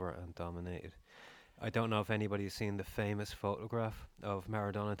took over and dominated. I don't know if anybody's seen the famous photograph of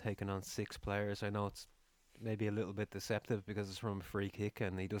Maradona taking on 6 players. I know it's maybe a little bit deceptive because it's from a free kick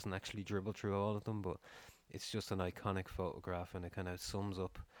and he doesn't actually dribble through all of them, but it's just an iconic photograph, and it kind of sums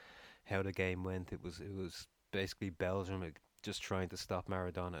up how the game went. It was basically Belgium just trying to stop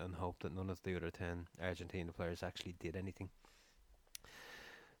Maradona and hope that none of the other 10 Argentina players actually did anything.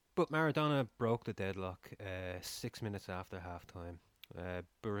 But Maradona broke the deadlock 6 minutes after half-time.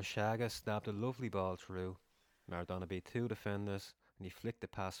 Burruchaga stabbed a lovely ball through. Maradona beat 2 defenders, and he flicked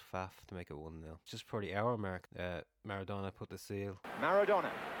it past Faf to make it 1-0. Just before the hour mark, Maradona put the seal.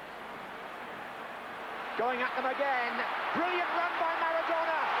 Maradona going at them again. Brilliant run by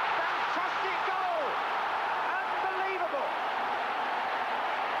Maradona. Fantastic goal. Unbelievable.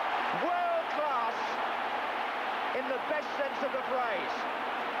 World class in the best sense of the phrase.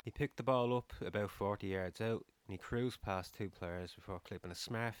 He picked the ball up about 40 yards out, and he cruised past 2 players before clipping a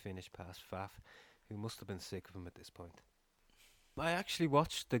smart finish past Faf, who must have been sick of him at this point. I actually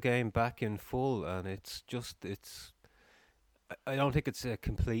watched the game back in full, and I don't think it's a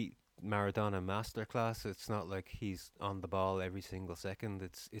complete Maradona masterclass. It's not like he's on the ball every single second.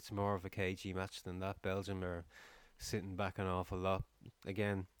 It's more of a cagey match than that. Belgium are sitting back an awful lot.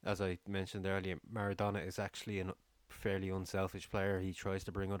 Again, as I mentioned earlier, Maradona is actually a fairly unselfish player. He tries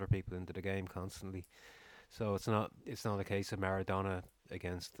to bring other people into the game constantly. So it's not a case of Maradona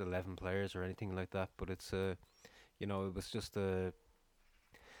against 11 players or anything like that, but it's it was just I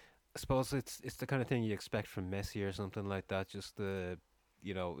suppose it's the kind of thing you expect from Messi or something like that. Just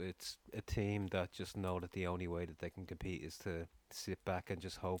it's a team that just know that the only way that they can compete is to sit back and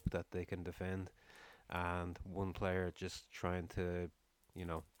just hope that they can defend, and one player just trying to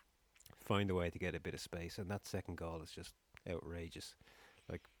find a way to get a bit of space. And that second goal is just outrageous.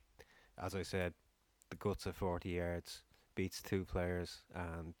 Like, as I said, the guts of 40 yards, beats 2 players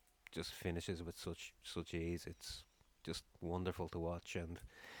and just finishes with such ease. It's just wonderful to watch. And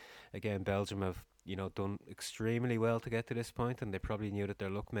again, Belgium have done extremely well to get to this point, and they probably knew that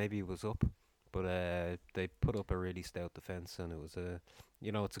their luck maybe was up, but they put up a really stout defence, and it was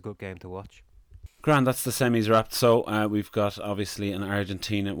it's a good game to watch. Grand, that's the semis wrapped. So we've got obviously an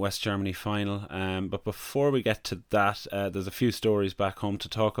Argentina-West Germany final. But before we get to that, there's a few stories back home to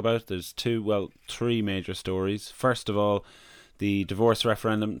talk about. There's 3 major stories. First of all, the divorce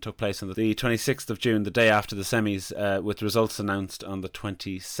referendum took place on the 26th of June, the day after the semis, with results announced on the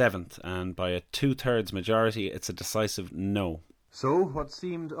 27th. And by a 2/3 majority, it's a decisive no. So, what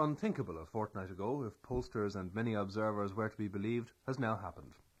seemed unthinkable a fortnight ago, if pollsters and many observers were to be believed, has now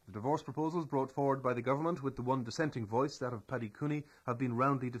happened. The divorce proposals brought forward by the government, with the one dissenting voice, that of Paddy Cooney, have been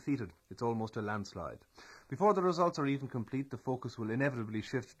roundly defeated. It's almost a landslide. Before the results are even complete, the focus will inevitably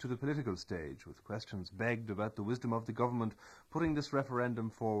shift to the political stage, with questions begged about the wisdom of the government putting this referendum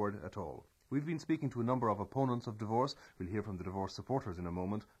forward at all. We've been speaking to a number of opponents of divorce. We'll hear from the divorce supporters in a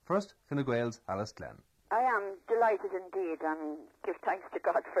moment. First, Fine Gael's Alice Glenn. I am delighted indeed, and give thanks to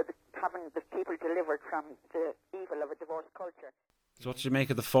God for having the people delivered from the evil of a divorce culture. So what did you make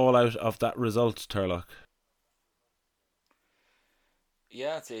of the fallout of that result, Turlock?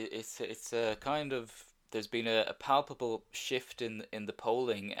 Yeah, it's a kind of there's been a palpable shift in the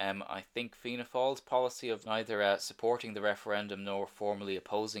polling. I think Fianna Fáil's policy of neither supporting the referendum nor formally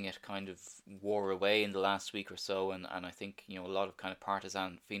opposing it kind of wore away in the last week or so, and I think a lot of kind of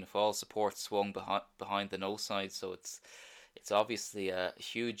partisan Fianna Fáil support swung behind the no side. So it's obviously a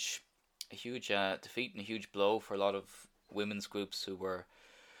huge defeat and a huge blow for a lot of women's groups who were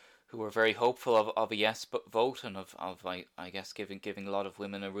very hopeful of a yes vote, and of I guess giving a lot of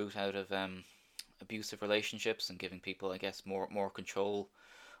women a route out of abusive relationships, and giving people, I guess, more control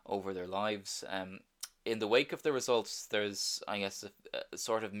over their lives. In the wake of the results, there's, I guess, a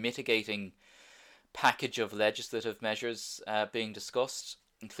sort of mitigating package of legislative measures being discussed,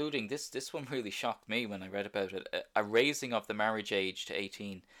 including this one really shocked me when I read about it: a raising of the marriage age to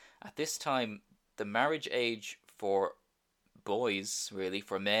 18. At this time, the marriage age for boys, really,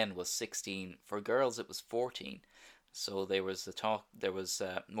 for men, was 16. For girls, it was 14. So there was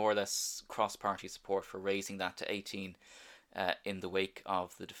more or less cross-party support for raising that to 18 in the wake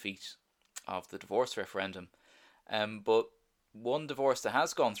of the defeat of the divorce referendum. But one divorce that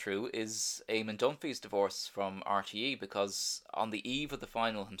has gone through is Eamon Dunphy's divorce from RTE, because on the eve of the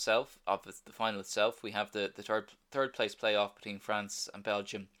final itself, we have the third place playoff between France and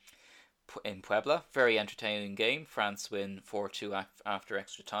Belgium in Puebla. Very entertaining game. France win 4-2 after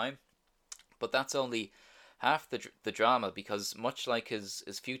extra time. But that's only half the drama, because much like his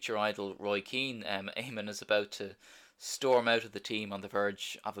future idol Roy Keane, Eamon is about to storm out of the team on the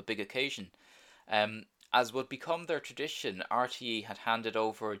verge of a big occasion. As would become their tradition, RTE had handed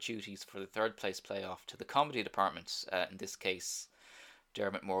over duties for the third place playoff to the comedy department, in this case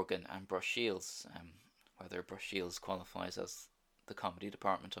Dermot Morgan and Bruce Shields. Whether Bruce Shields qualifies as the comedy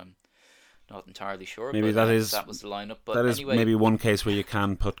department, I'm not entirely sure. Maybe but, that was the lineup. But that anyway, is maybe one case where you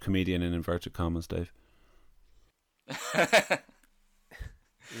can put comedian in inverted commas, Dave.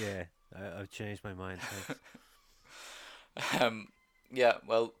 Yeah, I've changed my mind. Yeah,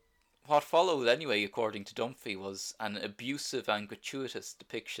 well, what followed anyway, according to Dunphy, was an abusive and gratuitous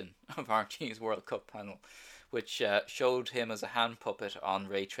depiction of RTE's World Cup panel, which showed him as a hand puppet on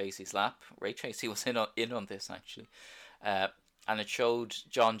Ray Tracy's lap. Ray Tracy was in on this, actually. And it showed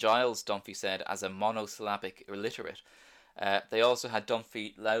John Giles, Dunphy said, as a monosyllabic illiterate. They also had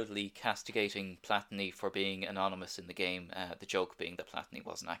Dunphy loudly castigating Platini for being anonymous in the game, the joke being that Platini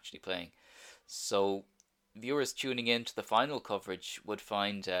wasn't actually playing. So viewers tuning in to the final coverage would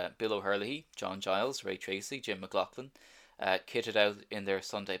find Bill O'Herlihy, John Giles, Ray Tracy, Jim McLaughlin kitted out in their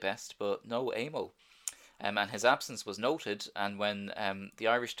Sunday best, but no Amo. And his absence was noted, and when the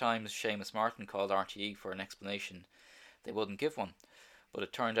Irish Times' Seamus Martin called RTE for an explanation, they wouldn't give one. But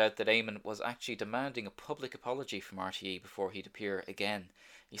it turned out that Eamon was actually demanding a public apology from RTE before he'd appear again.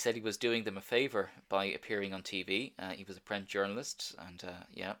 He said he was doing them a favour by appearing on TV. He was a print journalist, and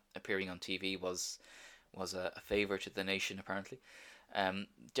appearing on TV was a favour to the nation, apparently.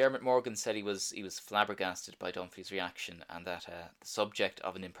 Dermot Morgan said he was flabbergasted by Dunphy's reaction, and that the subject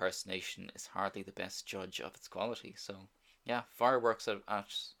of an impersonation is hardly the best judge of its quality. So, yeah, fireworks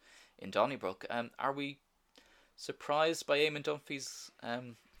in Donnybrook. Are we surprised by Eamon Dunphy's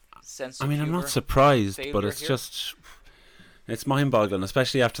sense of humour? I'm not surprised, but it's mind-boggling,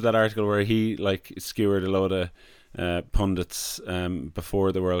 especially after that article where he skewered a load of pundits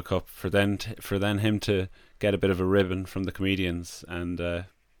before the World Cup, for then him to get a bit of a ribbon from the comedians and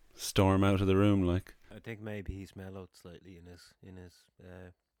storm out of the room. I think maybe he's mellowed slightly in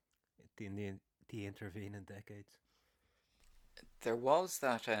the intervening decades. There was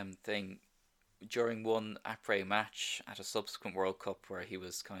that thing during one après match at a subsequent World Cup where he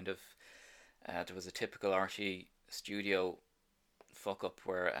was kind of there was a typical RTE studio fuck up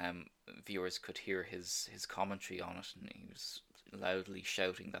where viewers could hear his commentary on it, and he was loudly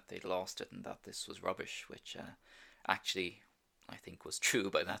shouting that they'd lost it and that this was rubbish, which actually I think was true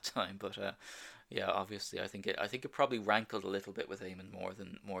by that time. But obviously I think it probably rankled a little bit with Eamon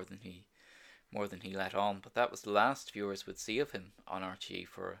more than he let on. But that was the last viewers would see of him on RTE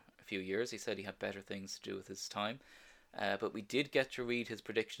for a few years. He said he had better things to do with his time. But we did get to read his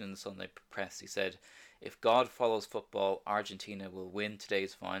prediction in the Sunday Press. He said, "If God follows football, Argentina will win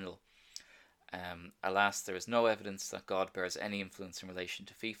today's final. Alas, there is no evidence that God bears any influence in relation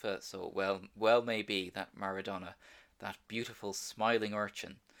to FIFA, so well may be that Maradona, that beautiful smiling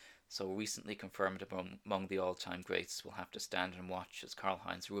urchin, so recently confirmed among the all-time greats, will have to stand and watch as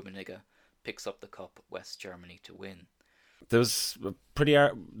Karl-Heinz Rummenigge picks up the cup West Germany to win." There was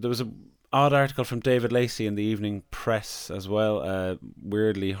an odd article from David Lacey in the Evening Press as well,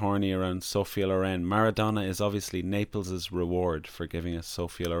 weirdly horny around Sophia Loren. Maradona is obviously Naples' reward for giving us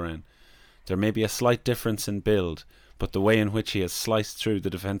Sophia Loren. There may be a slight difference in build, but the way in which he has sliced through the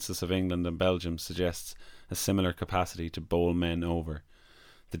defences of England and Belgium suggests a similar capacity to bowl men over.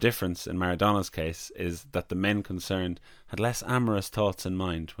 The difference in Maradona's case is that the men concerned had less amorous thoughts in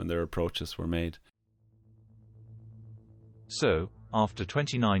mind when their approaches were made. So, after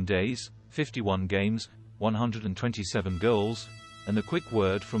 29 days, 51 games, 127 goals, and a quick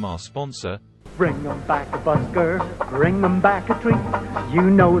word from our sponsor, bring 'em back a busker, bring 'em back a treat. You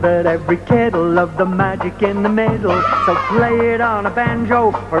know that every kid'll love the magic in the middle. So play it on a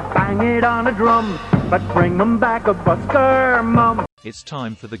banjo or bang it on a drum, but bring 'em back a busker, mum. It's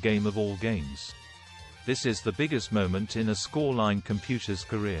time for the game of all games. This is the biggest moment in a scoreline computer's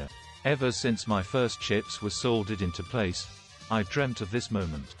career. Ever since my first chips were soldered into place, I dreamt of this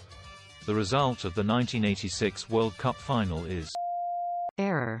moment. The result of the 1986 World Cup final is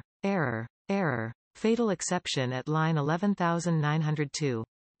Error, error, error. Fatal exception at line 11902.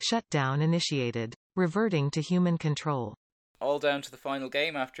 Shutdown initiated. Reverting to human control. All down to the final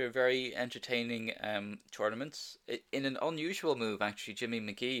game after a very entertaining tournament. In an unusual move, actually, Jimmy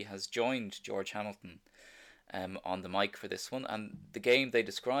McGee has joined George Hamilton on the mic for this one, and the game they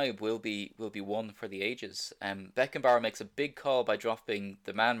describe will be one for the ages. Beckenbauer makes a big call by dropping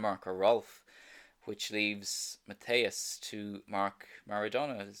the man marker Rolf, which leaves Matthäus to mark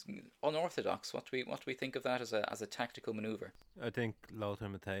Maradona. It's unorthodox. What do we think of that as a tactical manoeuvre? I think Lothar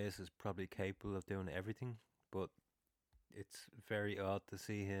Matthäus is probably capable of doing everything, but it's very odd to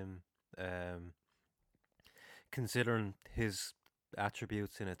see him, considering his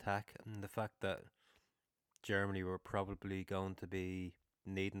attributes in attack and the fact that Germany were probably going to be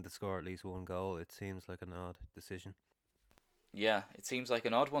needing to score at least one goal. It seems like an odd decision. Yeah, it seems like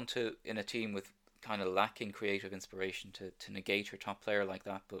an odd one in a team with kind of lacking creative inspiration to negate your top player like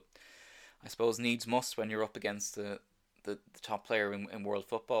that. But I suppose needs must when you're up against the top player in world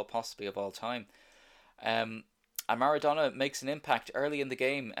football, possibly of all time. And Maradona makes an impact early in the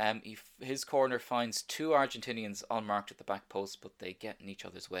game. His corner finds two Argentinians unmarked at the back post, but they get in each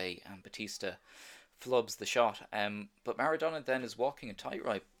other's way, and Batista flubs the shot. But Maradona then is walking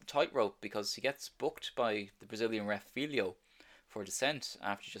a tightrope because he gets booked by the Brazilian ref Filho for dissent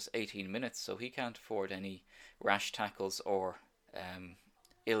after just 18 minutes, so he can't afford any rash tackles or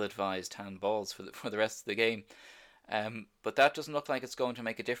ill-advised handballs for the rest of the game. But that doesn't look like it's going to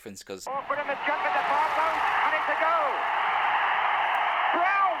make a difference because Awkward in the jump at the far post, and it's a goal.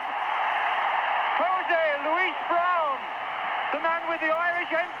 Brown! Jose Luis Brown, the man with the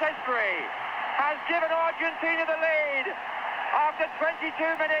Irish ancestry, has given Argentina the lead after 22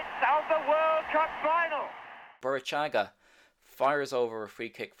 minutes of the World Cup final. Burruchaga fires over a free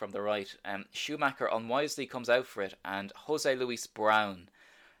kick from the right. Schumacher unwisely comes out for it, and Jose Luis Brown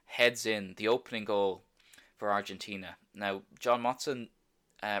heads in the opening goal for Argentina. Now, John Motson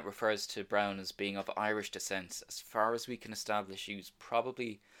refers to Brown as being of Irish descent. As far as we can establish, he was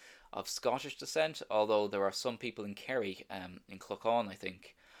probably of Scottish descent, although there are some people in Kerry, in Cloughaun, I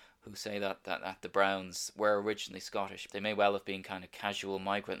think, who say that the Browns were originally Scottish. They may well have been kind of casual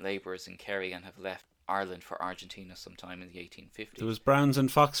migrant labourers in Kerry and have left Ireland for Argentina sometime in the 1850s. There was Browns in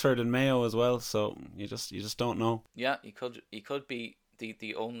Foxford and Mayo as well, so you just don't know. Yeah, he could be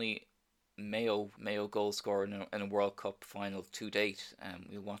the only Mayo goal scorer in a World Cup final to date.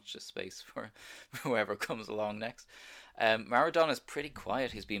 We'll watch this space for whoever comes along next. Maradona's pretty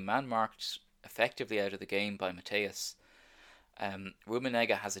quiet. He's been man-marked effectively out of the game by Matthäus.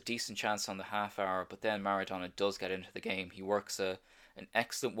 Rummenigge has a decent chance on the half hour, but then Maradona does get into the game. He works an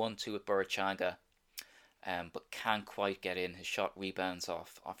excellent 1-2 with Burruchaga, but can't quite get in. His shot rebounds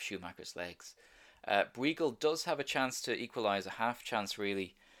off Schumacher's legs. Briegel does have a chance to equalise, a half chance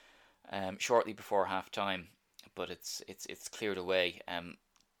really, shortly before half time, but it's cleared away.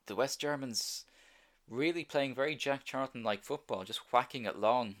 The West Germans really playing very Jack Charlton-like football, just whacking it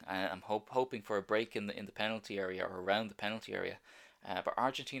long. I'm hoping for a break in the penalty area or around the penalty area. But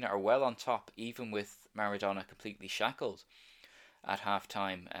Argentina are well on top, even with Maradona completely shackled at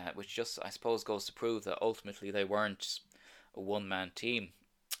half-time, which just, I suppose, goes to prove that ultimately they weren't a one-man team.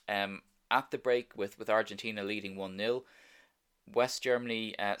 At the break, with Argentina leading 1-0, West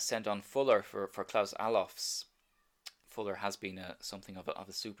Germany sent on Fuller for Klaus Allofs. Fuller has been something of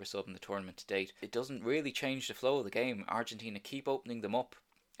a super sub in the tournament to date. It doesn't really change the flow of the game. Argentina keep opening them up,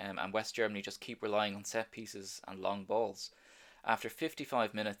 and West Germany just keep relying on set pieces and long balls. After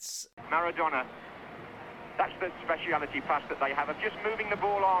 55 minutes, Maradona, that's the speciality pass that they have, of just moving the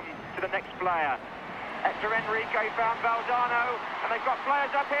ball on to the next player. Hector Enrique found Valdano, and they've got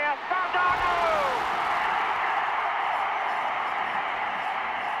players up here. Valdano!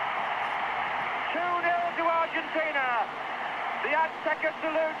 2-0 to Argentina. The Azteca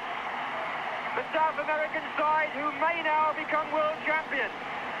salute the South American side who may now become world champions.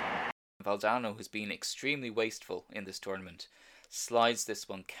 Valdano, who's been extremely wasteful in this tournament, slides this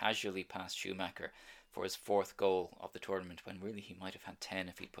one casually past Schumacher for his 4th goal of the tournament, when really he might have had 10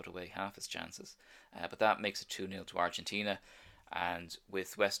 if he'd put away half his chances. But that makes it 2-0 to Argentina, and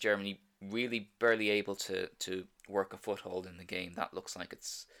with West Germany really barely able to work a foothold in the game, that looks like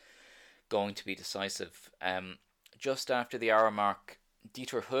it's going to be decisive. Just after the hour mark,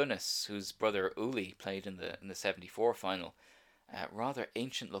 Dieter Hoeneß, whose brother Uli played in the 74 final, rather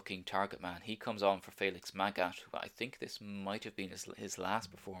ancient-looking target man. He comes on for Felix Magath, who I think this might have been his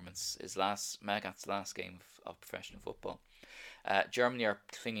last performance, Magath's last game of professional football. Germany are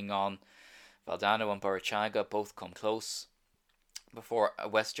clinging on. Valdano and Burruchaga both come close before a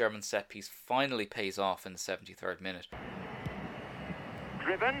West German set-piece finally pays off in the 73rd minute.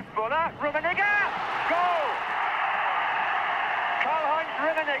 Driven, Fuller, Rummenigge, goal! Karl-Heinz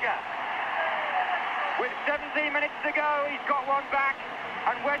Rummenigge. With 17 minutes to go, he's got one back,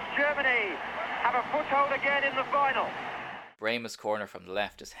 and West Germany have a foothold again in the final. Brema's corner from the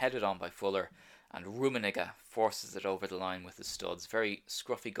left is headed on by Fuller, and Rummenigge forces it over the line with his studs. Very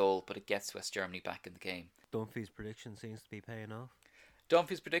scruffy goal, but it gets West Germany back in the game. Dunphy's prediction seems to be paying off.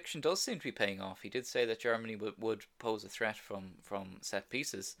 Dunphy's prediction does seem to be paying off. He did say that Germany would pose a threat from set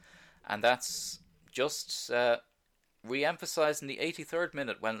pieces, and that's just re-emphasised in the 83rd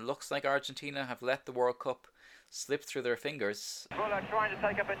minute, when it looks like Argentina have let the World Cup slip through their fingers. Fuller trying to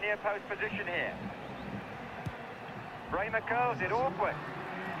take up a near post position here. Brema curls it awkward.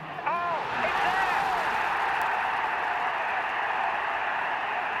 Oh, it's there!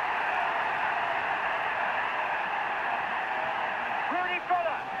 Rudy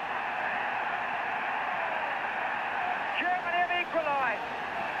Fuller. Germany have equalised.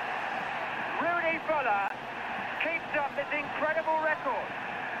 Rudy Fuller keeps up this incredible record.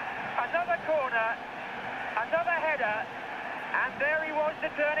 Another corner, another header, and there he was to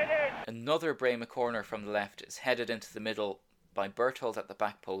turn it in. Another Brema corner from the left is headed into the middle by Berthold at the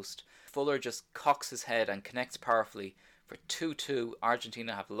back post. Fuller just cocks his head and connects powerfully for 2-2.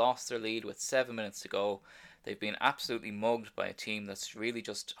 Argentina have lost their lead with 7 minutes to go. They've been absolutely mugged by a team that's really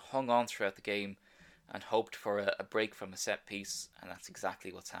just hung on throughout the game and hoped for a break from a set piece, and that's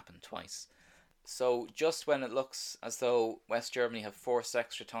exactly what's happened twice. So just when it looks as though West Germany have forced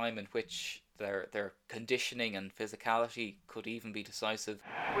extra time in which their conditioning and physicality could even be decisive.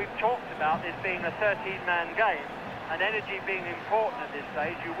 We've talked about this being a 13-man game and energy being important at this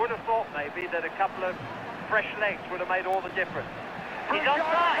stage. You would have thought maybe that a couple of fresh legs would have made all the difference. He's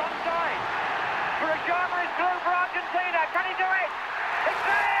onside. Burruchaga is through for Argentina. Can he do it? It's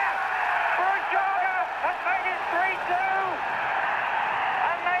there! Burruchaga has made it 3-2.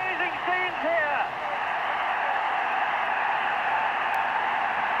 Amazing scenes here.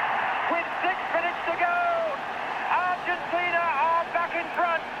 With 6 minutes to go, Argentina are back in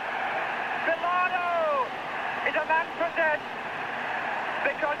front. Villano is a man possessed,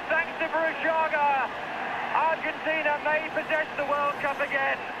 because thanks to Burruchaga, Argentina may possess the World Cup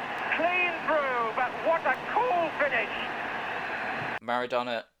again. Clean through, but what a cool finish.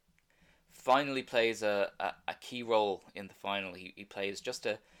 Maradona finally plays a key role in the final. He plays just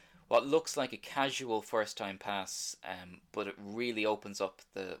what looks like a casual first-time pass, but it really opens up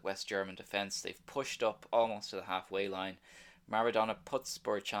the West German defence. They've pushed up almost to the halfway line. Maradona puts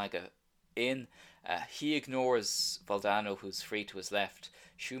Burruchaga in. He ignores Valdano, who's free to his left.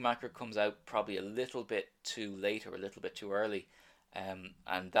 Schumacher comes out probably a little bit too late or a little bit too early,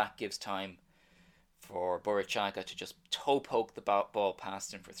 and that gives time for Burruchaga to just toe-poke the ball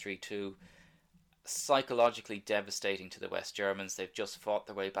past him for 3-2. Psychologically devastating to the West Germans. They've just fought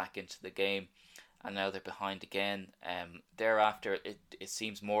their way back into the game, and now they're behind again. Thereafter, it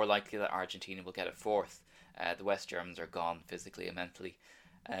seems more likely that Argentina will get a fourth. The West Germans are gone physically and mentally.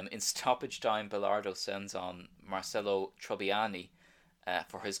 In stoppage time, Bilardo sends on Marcelo Trobiani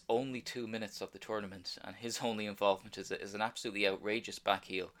for his only 2 minutes of the tournament, and his only involvement is an absolutely outrageous back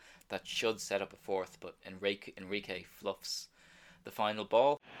heel that should set up a fourth, but Enrique fluffs the final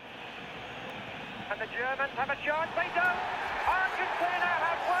ball. And the Germans have a chance. They don't. Argentina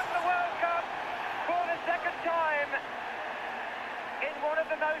have won the World Cup for the second time in one of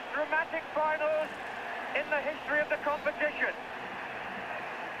the most dramatic finals in the history of the competition.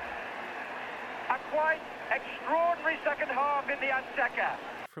 A quite extraordinary second half in the Azteca.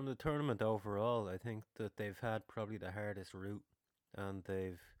 From the tournament overall, I think that they've had probably the hardest route, and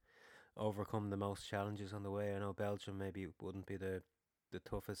they've overcome the most challenges on the way. I know Belgium maybe wouldn't be the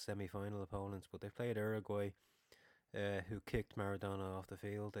toughest semi-final opponents, but they've played Uruguay, who kicked Maradona off the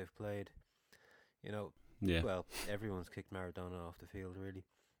field. They've played, well, everyone's kicked Maradona off the field, really.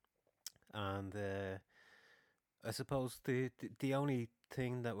 And I suppose the only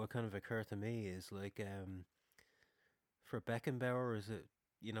thing that would kind of occur to me is like for Beckenbauer, is it,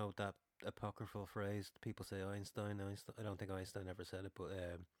 you know, that apocryphal phrase people say Einstein. I don't think Einstein ever said it, but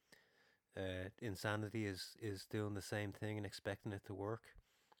insanity is doing the same thing and expecting it to work.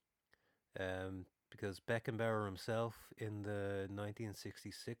 Because Beckenbauer himself in the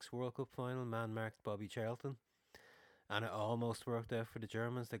 1966 World Cup final man-marked Bobby Charlton, and it almost worked out for the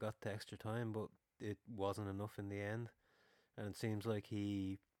Germans. They got to extra time, but it wasn't enough in the end. And it seems like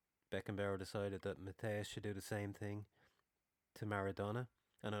Beckenbauer decided that Matthäus should do the same thing to Maradona,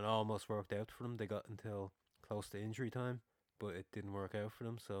 and it almost worked out for them. They got until close to injury time, but it didn't work out for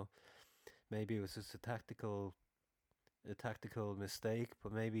them. So maybe it was just a tactical mistake,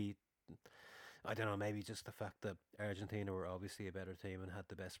 but maybe, I don't know, maybe just the fact that Argentina were obviously a better team and had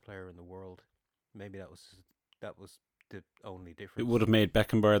the best player in the world. Maybe that was the only difference. It would have made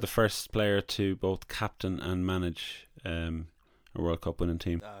Beckenbauer the first player to both captain and manage a World Cup winning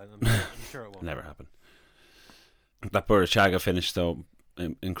team. I'm sure it won't never happen. That Burruchaga finish, though,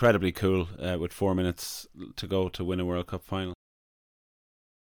 incredibly cool, with 4 minutes to go to win a World Cup final.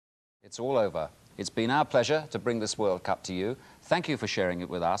 It's all over. It's been our pleasure to bring this World Cup to you. Thank you for sharing it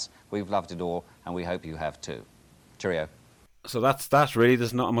with us. We've loved it all, and we hope you have too. Cheerio. So that's that, really.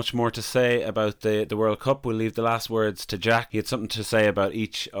 There's not much more to say about the World Cup. We'll leave the last words to Jack. He had something to say about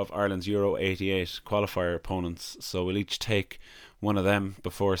each of Ireland's Euro 88 qualifier opponents, so we'll each take one of them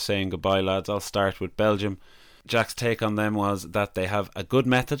before saying goodbye, lads. I'll start with Belgium. Jack's take on them was that they have a good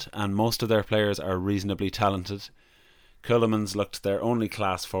method and most of their players are reasonably talented. Keulemans looked their only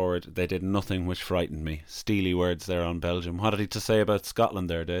class forward. They did nothing which frightened me. Steely words there on Belgium. What had he to say about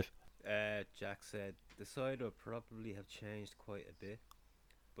Scotland there, Dave? Jack said the side will probably have changed quite a bit,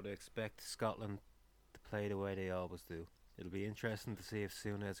 but I expect Scotland to play the way they always do. It'll be interesting to see if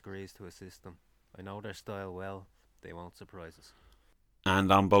Souness agrees to assist them. I know their style well. They won't surprise us.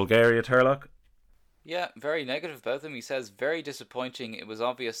 And on Bulgaria, Turlock? Yeah, very negative about them. He says, very disappointing. It was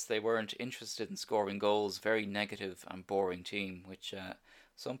obvious they weren't interested in scoring goals. Very negative and boring team, which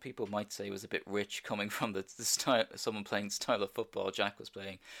some people might say was a bit rich coming from the style, someone playing the style of football Jack was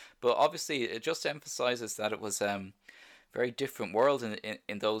playing. But obviously it just emphasises that it was very different world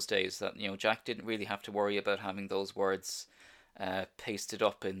in those days. That, you know, Jack didn't really have to worry about having those words pasted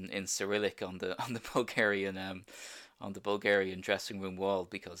up in Cyrillic on the Bulgarian dressing room wall,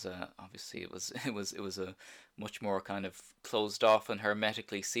 because obviously it was a much more kind of closed off and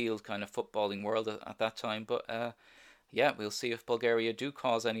hermetically sealed kind of footballing world at that time. But yeah, we'll see if Bulgaria do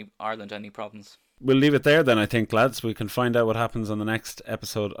cause Ireland any problems. We'll leave it there then, I think, lads. We can find out what happens on the next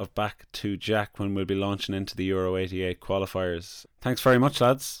episode of Back to Jack when we'll be launching into the Euro 88 qualifiers. Thanks very much,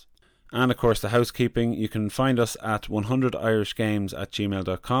 lads. And of course, the housekeeping. You can find us at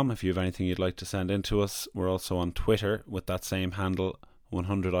 100irishgames@gmail.com if you have anything you'd like to send in to us. We're also on Twitter with that same handle,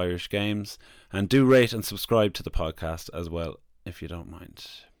 100irishgames. And do rate and subscribe to the podcast as well, if you don't mind.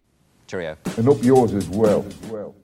 Cheerio. And up yours as well.